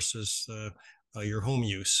and versus your home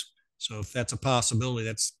use. So if that's a possibility,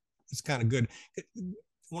 it's kind of good.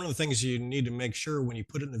 One of the things you need to make sure when you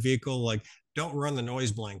put it in the vehicle, like don't run the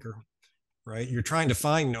noise blanker, right? You're trying to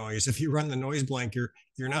find noise. If you run the noise blanker,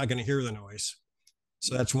 you're not going to hear the noise.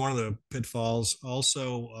 So that's one of the pitfalls.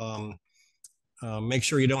 Also, make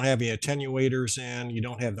sure you don't have any attenuators in, you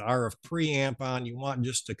don't have the RF preamp on. You want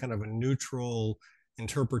just a kind of a neutral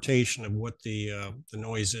interpretation of what the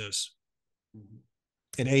noise is.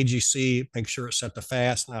 In AGC, make sure it's set to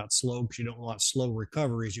fast, not slow, because you don't want slow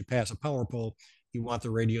recovery as you pass a power pole. You want the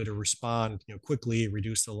radio to respond, quickly,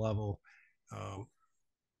 reduce the level,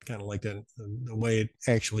 kind of like the way it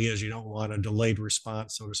actually is. You don't want a delayed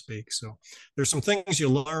response, so to speak. So there's some things you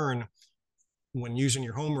learn when using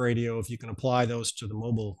your home radio if you can apply those to the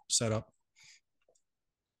mobile setup.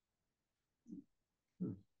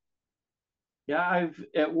 Yeah,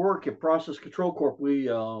 at work at Process Control Corp, we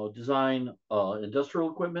design industrial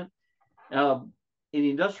equipment. In the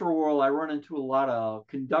industrial world, I run into a lot of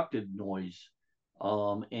conducted noise,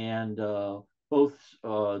 and both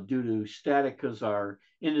due to static, because our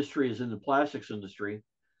industry is in the plastics industry.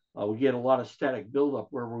 We get a lot of static buildup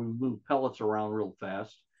where we move pellets around real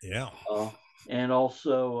fast. Yeah. And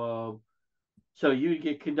also, so you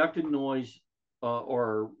get conducted noise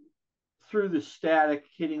or through the static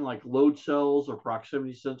hitting like load cells or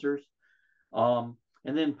proximity sensors. And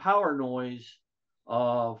then power noise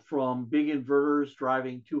from big inverters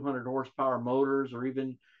driving 200 horsepower motors, or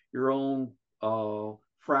even your own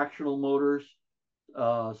fractional motors.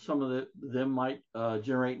 Some of them might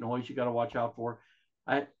generate noise you got to watch out for.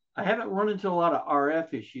 I haven't run into a lot of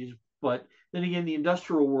RF issues, but then again, the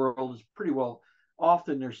industrial world is pretty well,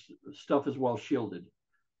 often their stuff is well shielded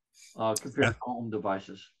compared to home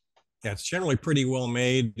devices. Yeah, it's generally pretty well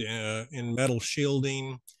made in metal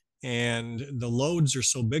shielding, and the loads are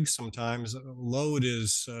so big sometimes. Load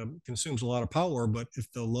consumes a lot of power, but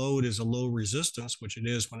if the load is a low resistance, which it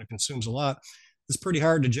is when it consumes a lot, it's pretty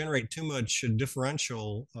hard to generate too much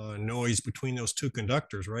differential noise between those two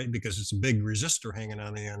conductors, right? Because it's a big resistor hanging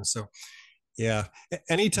on the end. So yeah,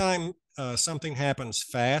 anytime something happens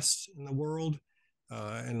fast in the world,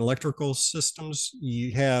 in electrical systems,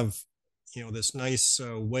 you have, this nice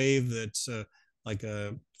wave that's like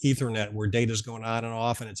a Ethernet where data is going on and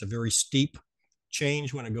off, and it's a very steep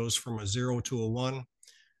change when it goes from a 0 to a 1.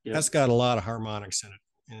 Yep. That's got a lot of harmonics in it.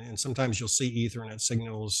 And sometimes you'll see Ethernet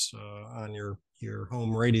signals on your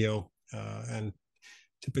home radio, and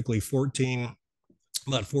typically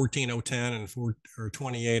about 14010 and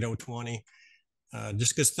 28020.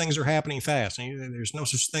 Just because things are happening fast. And there's no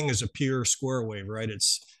such thing as a pure square wave, right?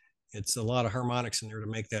 It's a lot of harmonics in there to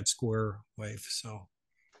make that square wave. So,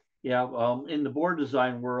 yeah, in the board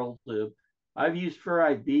design world, I've used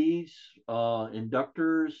ferrite beads,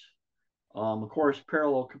 inductors, of course,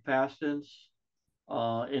 parallel capacitance,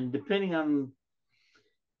 and depending on,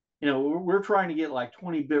 we're trying to get like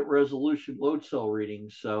 20-bit resolution load cell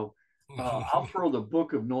readings. So I'll throw the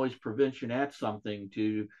book of noise prevention at something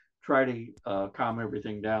to try to calm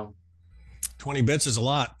everything down. 20 bits is a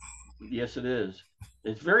lot. Yes, it is.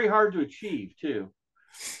 It's very hard to achieve too.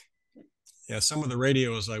 Yeah, some of the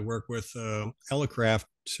radios I work with, Elecraft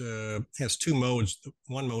has two modes.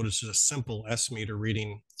 One mode is just a simple S meter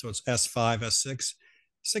reading, so it's S5, S6.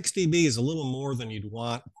 6 dB is a little more than you'd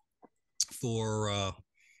want for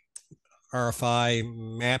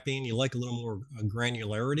RFI mapping. You like a little more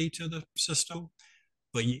granularity to the system,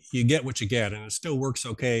 but you get what you get, and it still works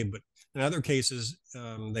okay. But in other cases,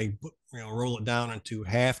 they roll it down into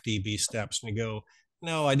half dB steps, and you go,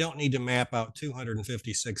 no, I don't need to map out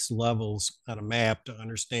 256 levels on a map to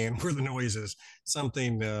understand where the noise is.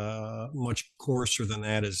 Something much coarser than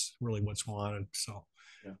that is really what's wanted. So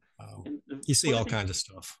you see all kinds of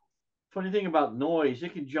stuff. Funny thing about noise,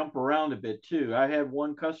 it can jump around a bit too. I had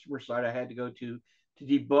one customer site I had to go to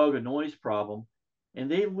debug a noise problem, and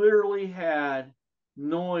they literally had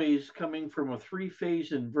noise coming from a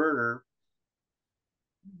 3-phase inverter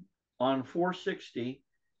on 460,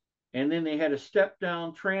 and then they had a step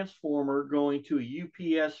down transformer going to a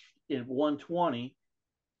UPS in 120.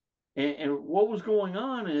 And what was going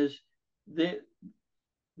on is that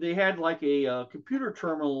they had like a computer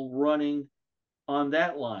terminal running on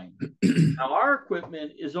that line. Now our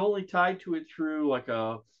equipment is only tied to it through like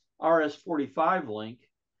a RS-45 link,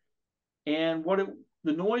 and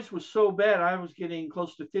the noise was so bad, I was getting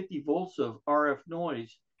close to 50 volts of RF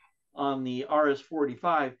noise on the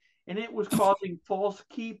RS-45, and it was causing false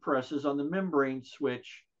key presses on the membrane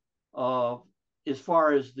switch as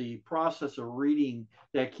far as the process of reading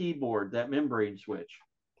that keyboard, that membrane switch.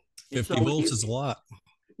 50 volts is a lot.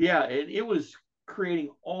 Yeah, it was creating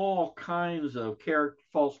all kinds of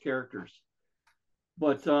false characters.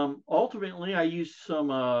 But ultimately, I used some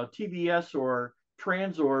TBS or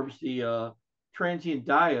transorbs, the transient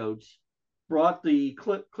diodes, brought the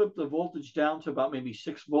clip the voltage down to about maybe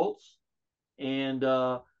 6 volts, and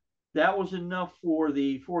that was enough for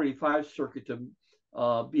the 485 circuit to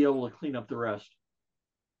be able to clean up the rest.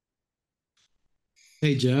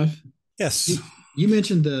 Hey, Jeff. Yes. You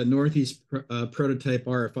mentioned the Northeast prototype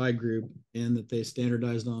RFI group and that they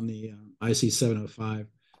standardized on the IC 705.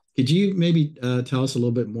 Could you maybe tell us a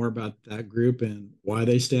little bit more about that group and why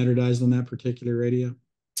they standardized on that particular radio?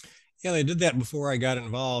 Yeah, they did that before I got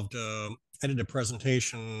involved. I did a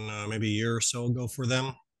presentation maybe a year or so ago for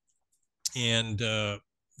them, and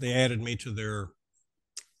they added me to their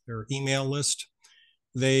email list.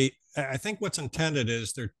 I think what's intended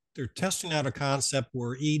is they're testing out a concept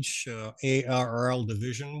where each ARRL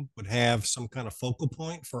division would have some kind of focal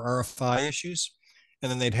point for RFI issues,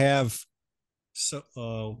 and then they'd have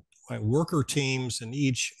worker teams in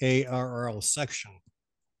each ARRL section.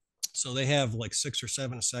 So they have like 6 or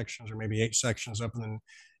 7 sections, or maybe 8 sections up in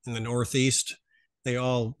the Northeast. They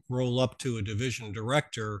all roll up to a division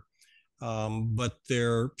director, but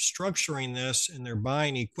they're structuring this and they're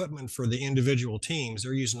buying equipment for the individual teams.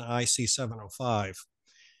 They're using the IC 705.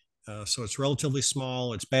 So it's relatively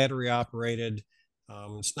small. It's battery operated.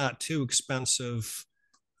 It's not too expensive,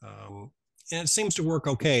 and it seems to work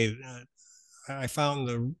okay. I found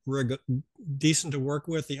the rig decent to work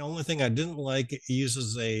with. The only thing I didn't like, it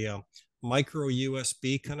uses a micro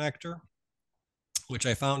USB connector, which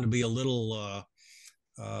I found to be a little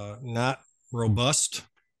not robust.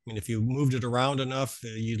 I mean, if you moved it around enough,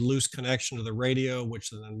 you'd lose connection to the radio,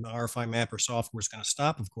 which then the RFI mapper software is going to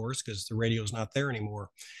stop, of course, because the radio is not there anymore.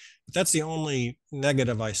 But that's the only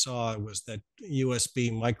negative I saw, was that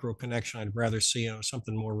USB micro connection. I'd rather see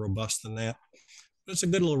something more robust than that. But it's a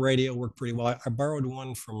good little radio, worked pretty well. I borrowed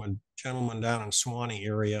one from a gentleman down in Swanee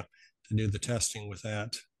area to do the testing with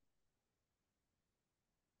that.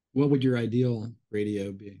 What would your ideal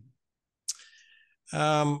radio be?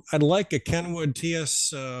 I'd like a Kenwood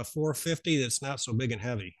TS 450 that's not so big and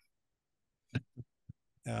heavy.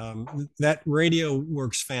 That radio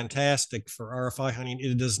works fantastic for RFI hunting.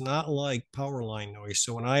 It does not like power line noise.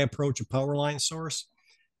 So when I approach a power line source,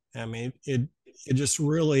 I mean, it just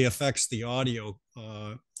really affects the audio,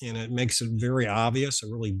 and it makes it very obvious.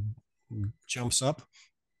 It really jumps up.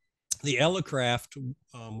 The Elecraft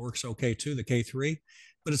works okay too, the K3,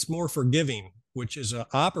 but it's more forgiving, which is an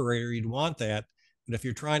operator, you'd want that. But if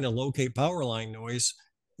you're trying to locate power line noise,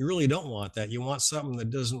 you really don't want that. You want something that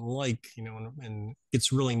doesn't like, and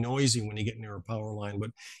it's really noisy when you get near a power line.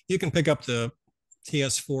 But you can pick up the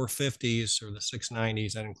TS450s or the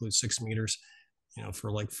 690s, that includes 6 meters,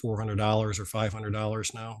 for like $400 or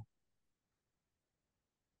 $500 now.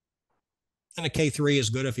 And a K3 is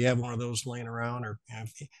good if you have one of those laying around, or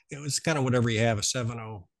it's kind of whatever you have, a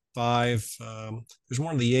 705. There's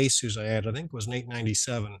one of the Asus I had, I think it was an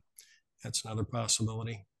 897. That's another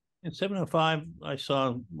possibility. And 705, I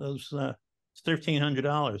saw was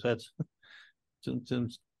 $1,300.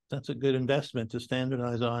 That's a good investment to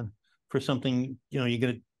standardize on for something. You're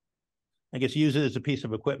gonna, I guess, use it as a piece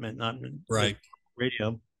of equipment, not right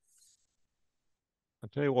radio. I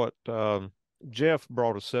tell you what, Jeff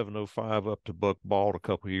brought a 705 up to Buck Bald a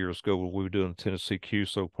couple of years ago when we were doing a Tennessee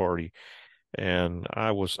QSO party, and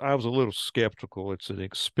I was a little skeptical. It's an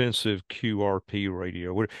expensive QRP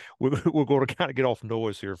radio. We're going to kind of get off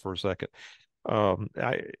noise here for a second.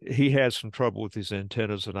 He had some trouble with his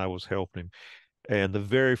antennas, and I was helping him. And the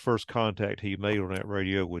very first contact he made on that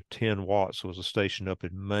radio with 10 watts was a station up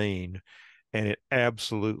in Maine, and it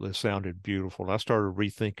absolutely sounded beautiful. And I started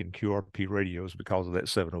rethinking QRP radios because of that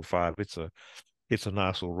 705. It's a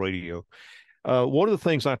nice little radio. One of the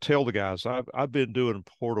things I tell the guys, I've been doing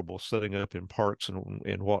portable setting up in parks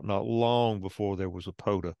and whatnot long before there was a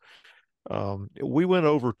POTA. We went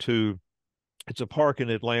over to, it's a park in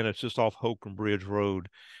Atlanta. It's just off Holcomb Bridge Road,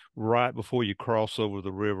 right before you cross over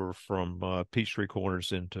the river from Peachtree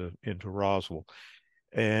Corners into Roswell.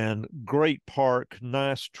 And great park,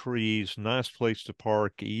 nice trees, nice place to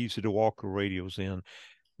park, easy to walk the radios in.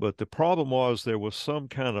 But the problem was there was some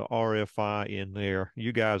kind of RFI in there.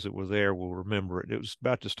 You guys that were there will remember it. It was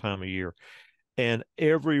about this time of year. And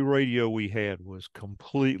every radio we had was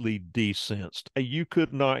completely desensed. You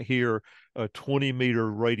could not hear a 20-meter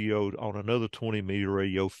radio on another 20-meter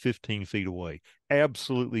radio 15 feet away.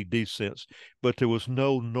 Absolutely desensed. But there was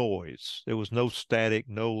no noise. There was no static,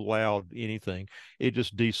 no loud anything. It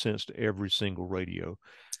just desensed every single radio.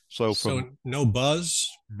 So no buzz?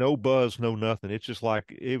 No buzz, no nothing. It's just like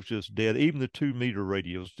it was just dead. Even the 2-meter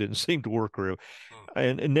radios didn't seem to work real.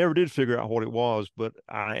 And never did figure out what it was, but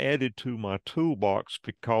I added to my toolbox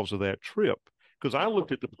because of that trip. Because I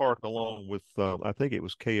looked at the park along with, I think it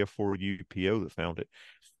was KF4UPO that found it.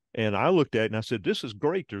 And I looked at it and I said, this is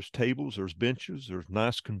great. There's tables, there's benches, there's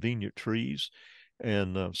nice, convenient trees.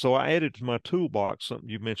 And so I added to my toolbox something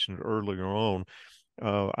you mentioned earlier on.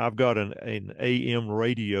 I've got an AM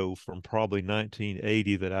radio from probably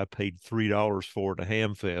 1980 that I paid $3 for at a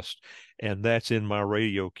Hamfest, and that's in my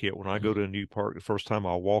radio kit. When I go to a new park, the first time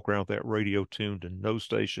I'll walk around with that radio tuned and no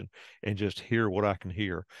station and just hear what I can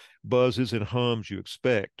hear. Buzzes and hums you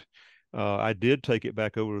expect. I did take it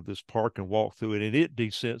back over to this park and walk through it, and it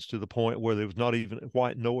descends to the point where there was not even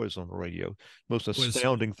white noise on the radio. Most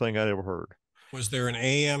astounding thing I'd ever heard. Was there an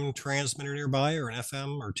AM transmitter nearby, or an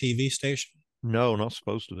FM or TV station? No, not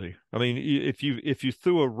supposed to be. I mean, if you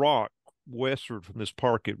threw a rock westward from this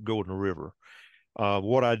park, it'd go in the river.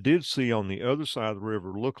 What I did see on the other side of the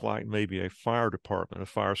river looked like maybe a fire department, a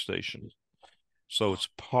fire station. So it's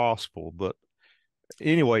possible. But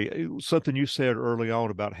anyway, something you said early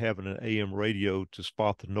on about having an AM radio to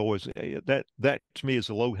spot the noise, that to me is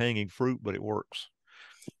a low-hanging fruit, but it works.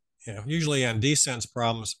 Yeah, usually on desense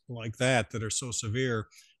problems like that are so severe,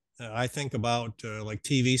 I think about like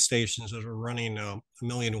TV stations that are running a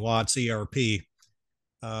 1,000,000 watts ERP.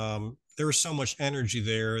 There's so much energy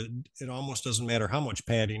there, it almost doesn't matter how much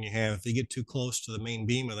padding you have. If you get too close to the main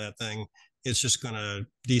beam of that thing, it's just going to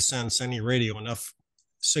desense any radio. Enough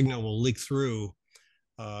signal will leak through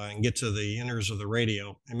and get to the inners of the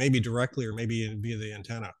radio, and maybe directly or maybe via the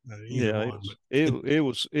antenna. Yeah,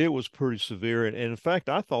 it was pretty severe, and in fact,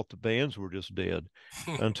 I thought the bands were just dead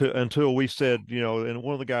until we said, and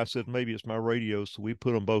one of the guys said maybe it's my radio, so we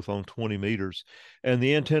put them both on 20 meters, and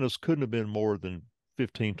the antennas couldn't have been more than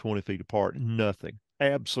 15, 20 feet apart. Nothing,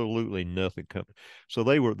 absolutely nothing coming. So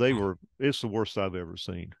they were. It's the worst I've ever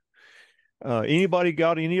seen. Anybody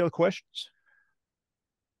got any other questions?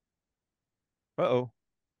 Uh-oh.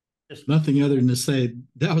 Nothing other than to say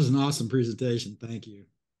that was an awesome presentation. Thank you.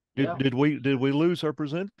 Did we lose our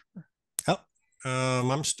presenter? Oh,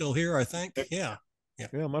 I'm still here, I think. Yeah.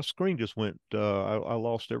 Yeah, my screen just went. I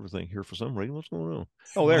lost everything here for some reason. What's going on?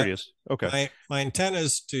 Oh, there it is. Okay. My intent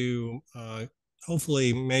is to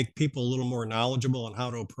hopefully make people a little more knowledgeable on how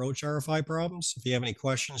to approach RFI problems. If you have any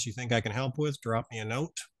questions you think I can help with, drop me a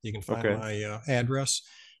note. You can find my address.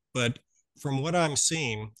 But from what I'm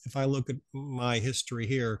seeing, if I look at my history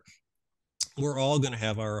here, we're all going to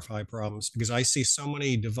have RFI problems because I see so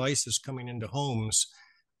many devices coming into homes.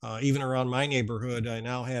 Even around my neighborhood, I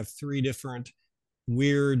now have 3 different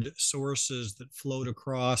weird sources that float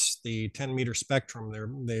across the 10-meter spectrum.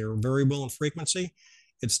 They're variable in frequency.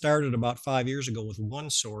 It started about 5 years ago with one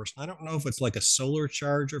source. I don't know if it's like a solar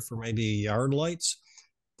charger for maybe yard lights,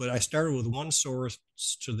 but I started with one source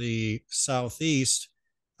to the southeast.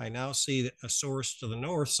 I now see a source to the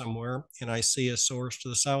north somewhere, and I see a source to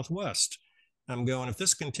the southwest. I'm going, if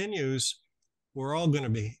this continues, we're all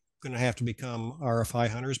going to have to become RFI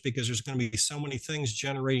hunters because there's going to be so many things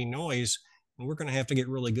generating noise, and we're going to have to get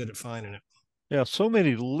really good at finding it. Yeah, so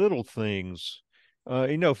many little things.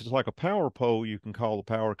 If it's like a power pole, you can call the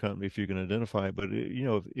power company if you can identify it. But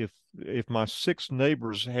if my 6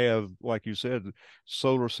 neighbors have, like you said,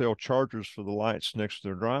 solar cell chargers for the lights next to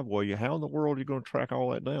their driveway, how in the world are you going to track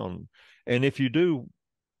all that down? And if you do,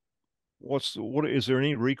 what is there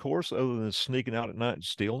any recourse other than sneaking out at night and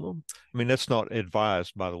stealing them? I mean, that's not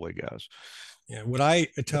advised, by the way, guys. Yeah, what I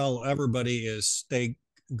tell everybody is stay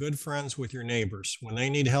good friends with your neighbors. When they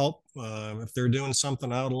need help, if they're doing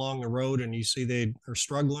something out along the road and you see they are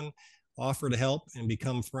struggling, offer to help and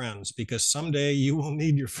become friends, because someday you will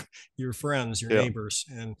need your friends, your neighbors.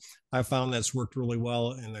 And I found that's worked really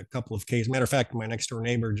well in a couple of cases. Matter of fact, my next door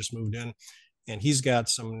neighbor just moved in, and he's got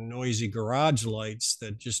some noisy garage lights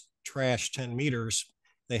that just trash 10 meters.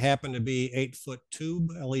 They happen to be 8-foot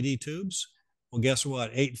tube, LED tubes. Well, guess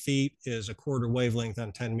what? 8 feet is a quarter wavelength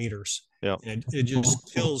on 10 meters. Yeah. And it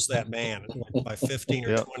just kills that band by 15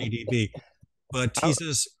 or 20 dB. But he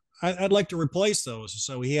says, I'd like to replace those.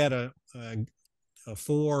 So he had a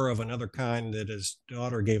 4 of another kind that his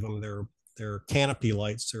daughter gave him their canopy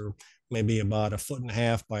lights. They're maybe about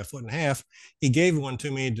 1.5 by 1.5. He gave one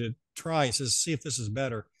to me to try. He says, see if this is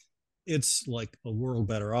better. It's like a world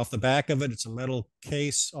better. Off the back of it, it's a metal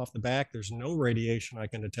case. Off the back, there's no radiation I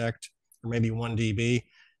can detect, or maybe 1 dB.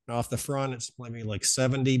 And off the front, it's maybe like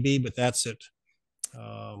 7 dB, but that's it,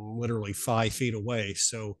 literally 5 feet away.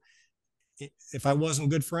 So if I wasn't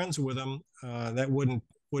good friends with him, that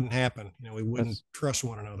wouldn't happen. We wouldn't trust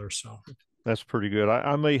one another. So that's pretty good.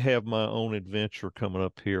 I may have my own adventure coming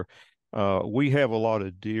up here. We have a lot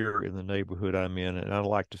of deer in the neighborhood I'm in, and I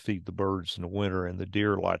like to feed the birds in the winter, and the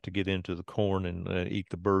deer like to get into the corn and eat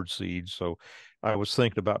the bird seeds. So I was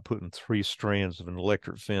thinking about putting 3 strands of an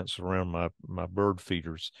electric fence around my bird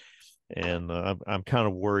feeders, and I'm kind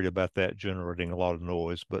of worried about that generating a lot of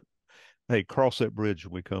noise. But hey, cross that bridge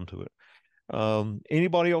when we come to it.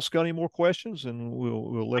 Anybody else got any more questions? And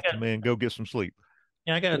we'll let the man go get some sleep.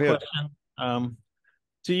 Yeah, I got a question.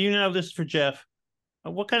 So this is for Jeff.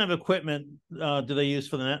 What kind of equipment do they use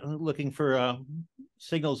for looking for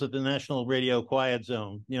signals at the National Radio Quiet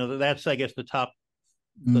Zone? That's, I guess, the top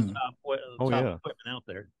equipment out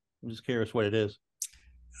there. I'm just curious what it is.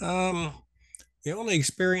 The only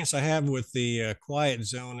experience I have with the quiet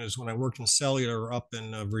zone is when I worked in cellular up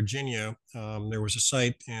in Virginia. There was a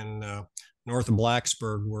site in north of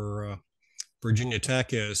Blacksburg where Virginia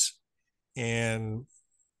Tech is, and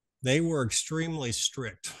they were extremely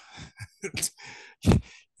strict.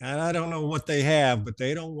 And I don't know what they have, but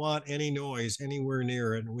they don't want any noise anywhere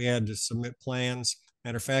near it. And we had to submit plans.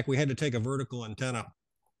 Matter of fact, we had to take a vertical antenna.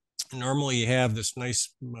 Normally you have this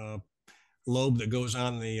nice lobe that goes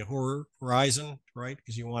on the horizon, right?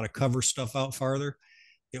 Because you want to cover stuff out farther.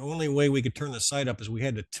 The only way we could turn the sight up is we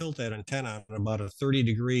had to tilt that antenna at about a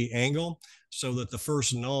 30-degree angle so that the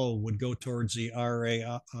first null would go towards the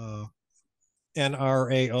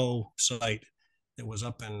NRAO site that was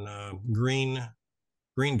up in Green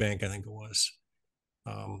Bank, I think it was.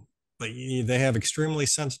 But they have extremely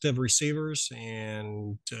sensitive receivers,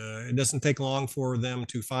 and it doesn't take long for them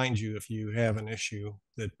to find you if you have an issue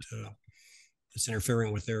that is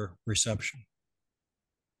interfering with their reception.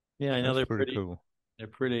 Yeah, I know they're pretty cool. They're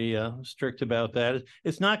pretty strict about that.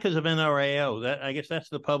 It's not because of NRAO. That, I guess, that's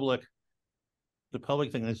the public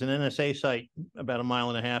thing. There's an NSA site about 1.5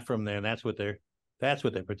 miles from there, and that's what they're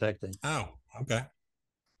protecting. Oh, okay.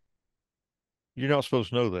 You're not supposed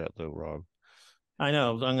to know that, though, Rob. I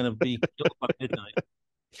know. I'm going to be killed by midnight.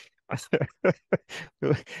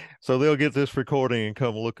 So they'll get this recording and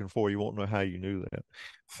come looking for you. Won't know how you knew that.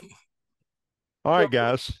 All right,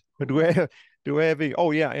 guys. Do we have any?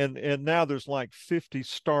 Oh yeah, and now there's like 50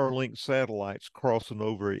 Starlink satellites crossing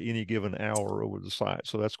over at any given hour over the site,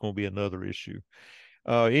 so that's going to be another issue.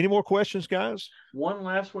 Any more questions, guys? One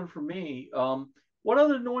last one for me. What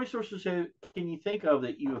other noise sources can you think of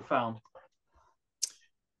that you have found?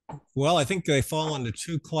 Well, I think they fall into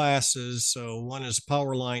two classes. So one is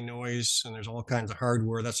power line noise, and there's all kinds of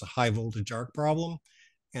hardware. That's a high voltage arc problem.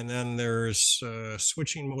 And then there's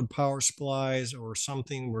switching mode power supplies or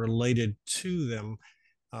something related to them.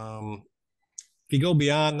 If you go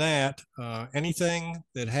beyond that, anything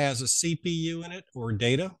that has a CPU in it or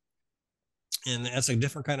data, and that's a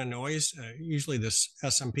different kind of noise. Usually this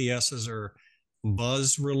SMPSs are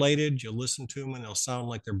buzz related. You'll listen to them and they'll sound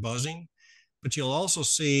like they're buzzing. But you'll also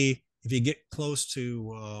see, if you get close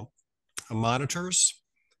to monitors,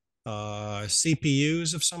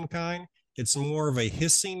 CPUs of some kind, it's more of a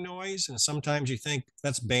hissing noise. And sometimes you think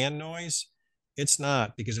that's band noise. It's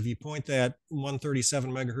not, because if you point that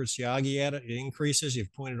 137 megahertz Yagi at it, it increases.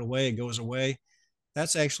 You've pointed away, it goes away.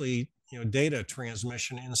 That's actually, data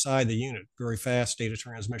transmission inside the unit, very fast data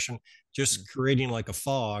transmission, just creating like a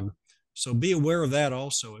fog. So be aware of that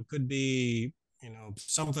also. It could be,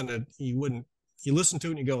 something that you listen to it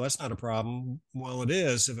and you go, that's not a problem. Well, it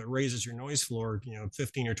is if it raises your noise floor,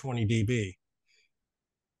 15 or 20 dB.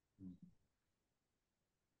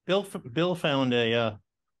 Bill found a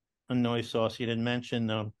noise source. You didn't mention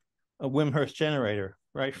a Wimhurst generator,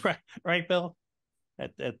 right? Right, Bill,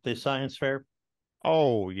 at the science fair.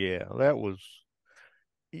 Oh yeah, that was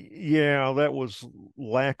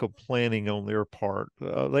lack of planning on their part.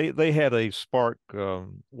 They had a spark,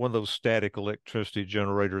 one of those static electricity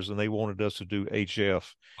generators, and they wanted us to do HF,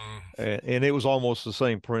 and it was almost the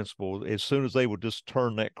same principle. As soon as they would just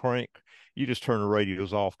turn that crank, you just turn the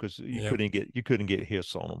radios off because you couldn't get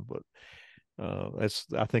hits on them. But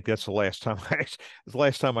I think that's the last time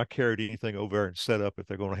I carried anything over there and set up if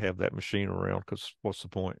they're going to have that machine around. Because what's the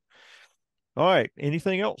point? All right.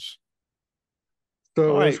 Anything else?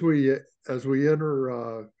 So All as right. we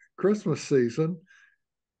enter Christmas season,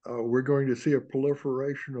 we're going to see a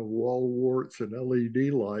proliferation of wall warts and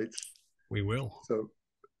LED lights. We will. So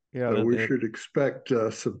Yeah, we should expect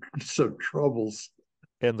some troubles.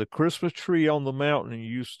 And the Christmas tree on the mountain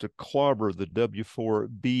used to clobber the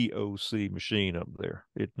W4DD machine up there.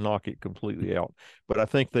 It'd knock it completely out. But I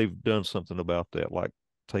think they've done something about that, like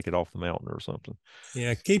take it off the mountain or something.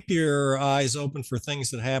 Yeah, keep your eyes open for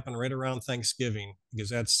things that happen right around Thanksgiving, because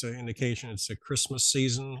that's an indication it's a Christmas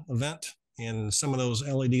season event. And some of those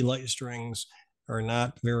LED light strings are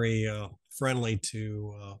not very friendly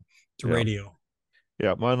to radio.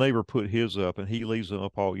 Yeah, my neighbor put his up, and he leaves them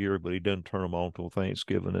up all year, but he doesn't turn them on till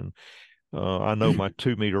Thanksgiving. And I know my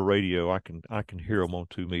 2-meter radio, I can hear them on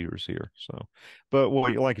 2 meters here. So, but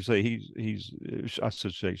well, like I say, I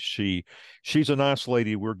should say she's a nice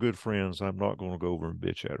lady. We're good friends. I'm not going to go over and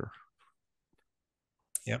bitch at her.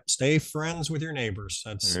 Yep, stay friends with your neighbors.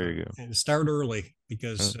 That's there you go. And start early,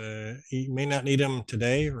 because you may not need them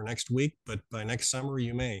today or next week, but by next summer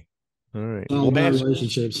you may. All right. All about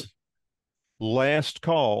relationships. Last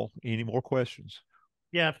call. Any more questions?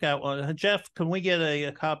 Yeah, I've got one. Jeff, can we get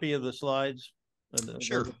a copy of the slides?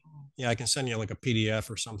 Sure. Yeah, I can send you like a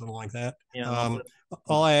PDF or something like that. Yeah.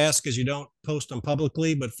 All I ask is you don't post them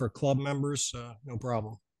publicly, but for club members, no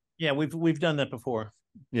problem. Yeah, we've done that before.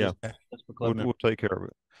 Yeah, that's for club we'll take care of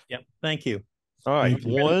it. Yep. Thank you. All right.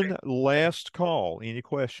 One last call. Any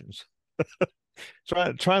questions?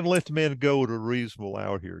 Try to let the men go at a reasonable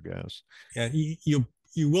hour here, guys. Yeah,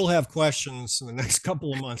 you will have questions in the next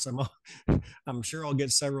couple of months. I'm sure I'll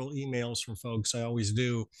get several emails from folks. I always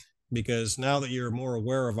do, because now that you're more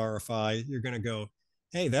aware of RFI, you're going to go,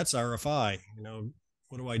 hey, that's RFI.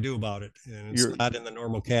 What do I do about it? And it's not in the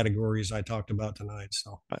normal categories I talked about tonight.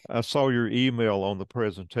 So I saw your email on the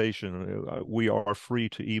presentation. We are free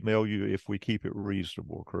to email you if we keep it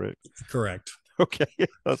reasonable, correct? Correct. Okay.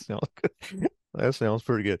 That sounds good. That sounds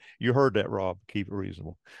pretty good. You heard that, Rob. Keep it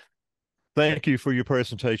reasonable. Thank you for your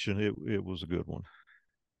presentation. It was a good one.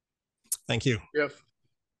 Thank you. Yes.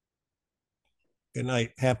 Good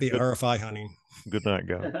night. Happy RFI hunting. Good night,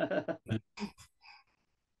 guys.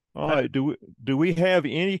 All right. Do we have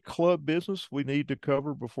any club business we need to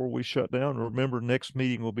cover before we shut down? Remember, next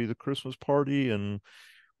meeting will be the Christmas party, and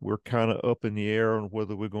we're kind of up in the air on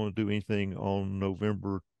whether we're going to do anything on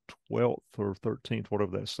November 12th or 13th,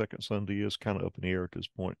 whatever that second Sunday is. Kind of up in the air at this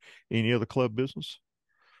point. Any other club business?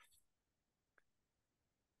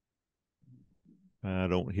 I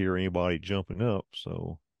don't hear anybody jumping up.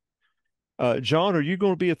 So, John, are you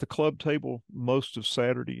going to be at the club table most of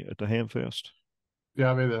Saturday at the Hamfest? Yeah,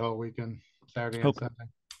 I'll be the whole weekend, Saturday and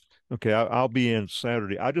Sunday. Okay, I'll be in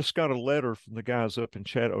Saturday. I just got a letter from the guys up in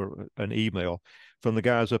or an email from the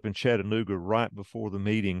guys up in Chattanooga right before the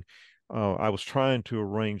meeting. I was trying to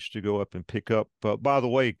arrange to go up and pick up. By the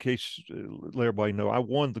way, in case let everybody know, I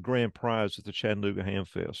won the grand prize at the Chattanooga Ham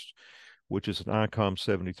Fest, which is an ICOM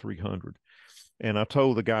 7300. And I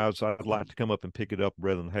told the guys I'd like to come up and pick it up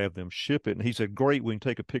rather than have them ship it. And he said, "Great, we can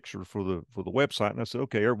take a picture for the website." And I said,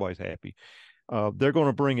 "Okay, everybody's happy." They're going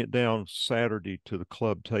to bring it down Saturday to the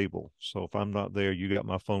club table. So if I'm not there, you got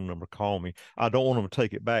my phone number. Call me. I don't want them to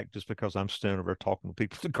take it back just because I'm standing there talking to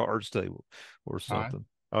people at the cards table or something.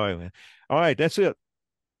 All right, man. All right, that's it.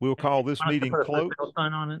 We'll call this meeting closed.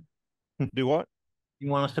 Sign on it. Do what? You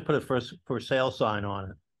want us to put a for sale sign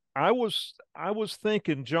on it? I was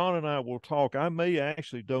thinking John and I will talk. I may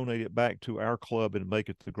actually donate it back to our club and make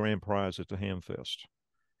it the grand prize at the Ham Fest.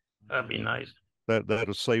 That'd be nice.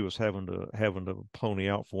 That'll save us having to pony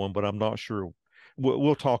out for one, but I'm not sure.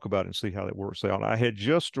 We'll talk about it and see how that works out. I had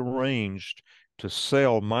just arranged to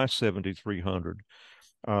sell my 7300.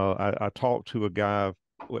 I talked to a guy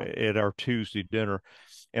at our Tuesday dinner,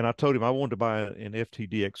 and I told him I wanted to buy an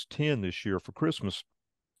FTDX 10 this year for Christmas,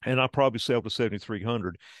 and I probably sell the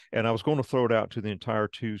 7300. And I was going to throw it out to the entire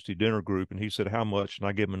Tuesday dinner group, and he said, "How much?" And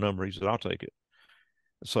I gave him a number. He said, "I'll take it."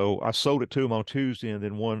 So I sold it to him on Tuesday and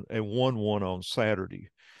then won one on Saturday.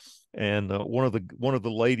 And one of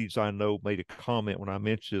the ladies I know made a comment when I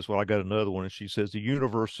mentioned this. Well, I got another one, and she says the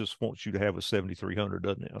universe just wants you to have a 7300,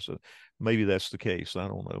 doesn't it? I said, maybe that's the case. I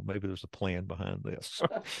don't know. Maybe there's a plan behind this.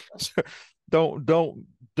 So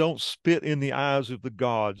don't spit in the eyes of the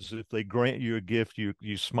gods. If they grant you a gift,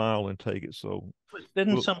 you smile and take it. So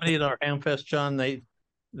didn't somebody at our Hamfest, John? They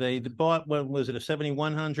bought, what was it, a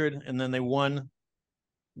 7100, and then they won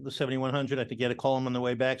the 7100. I had to get a call them on the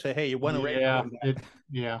way back, say, "Hey, you won a radio."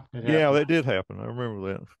 Yeah, that did happen. I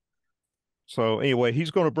remember that. So anyway,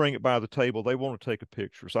 he's going to bring it by the table. They want to take a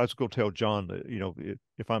picture. So I was going to tell John that,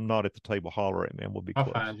 if I'm not at the table, holler at me and we'll be close.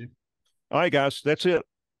 I'll find you. All right, guys, that's it.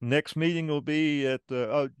 Next meeting will be at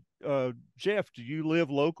Jeff, do you live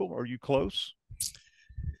local? Are you close?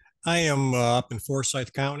 I am up in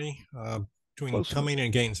Forsyth County, between Cumming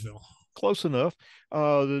and Gainesville. Close enough.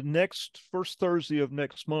 The first Thursday of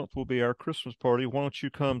next month will be our Christmas party. Why don't you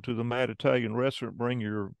come to the Mad Italian Restaurant, bring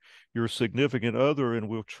your significant other, and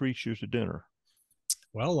we'll treat you to dinner.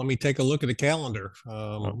 Well, let me take a look at the calendar.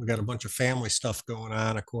 We got a bunch of family stuff going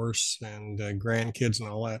on, of course, and grandkids and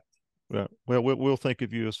all that. Yeah. Well, we'll think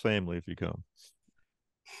of you as family if you come.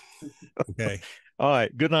 Okay. All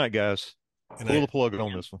right. Good night, guys. Pull the plug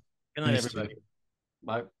on this one. Good night, everybody.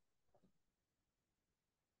 Bye.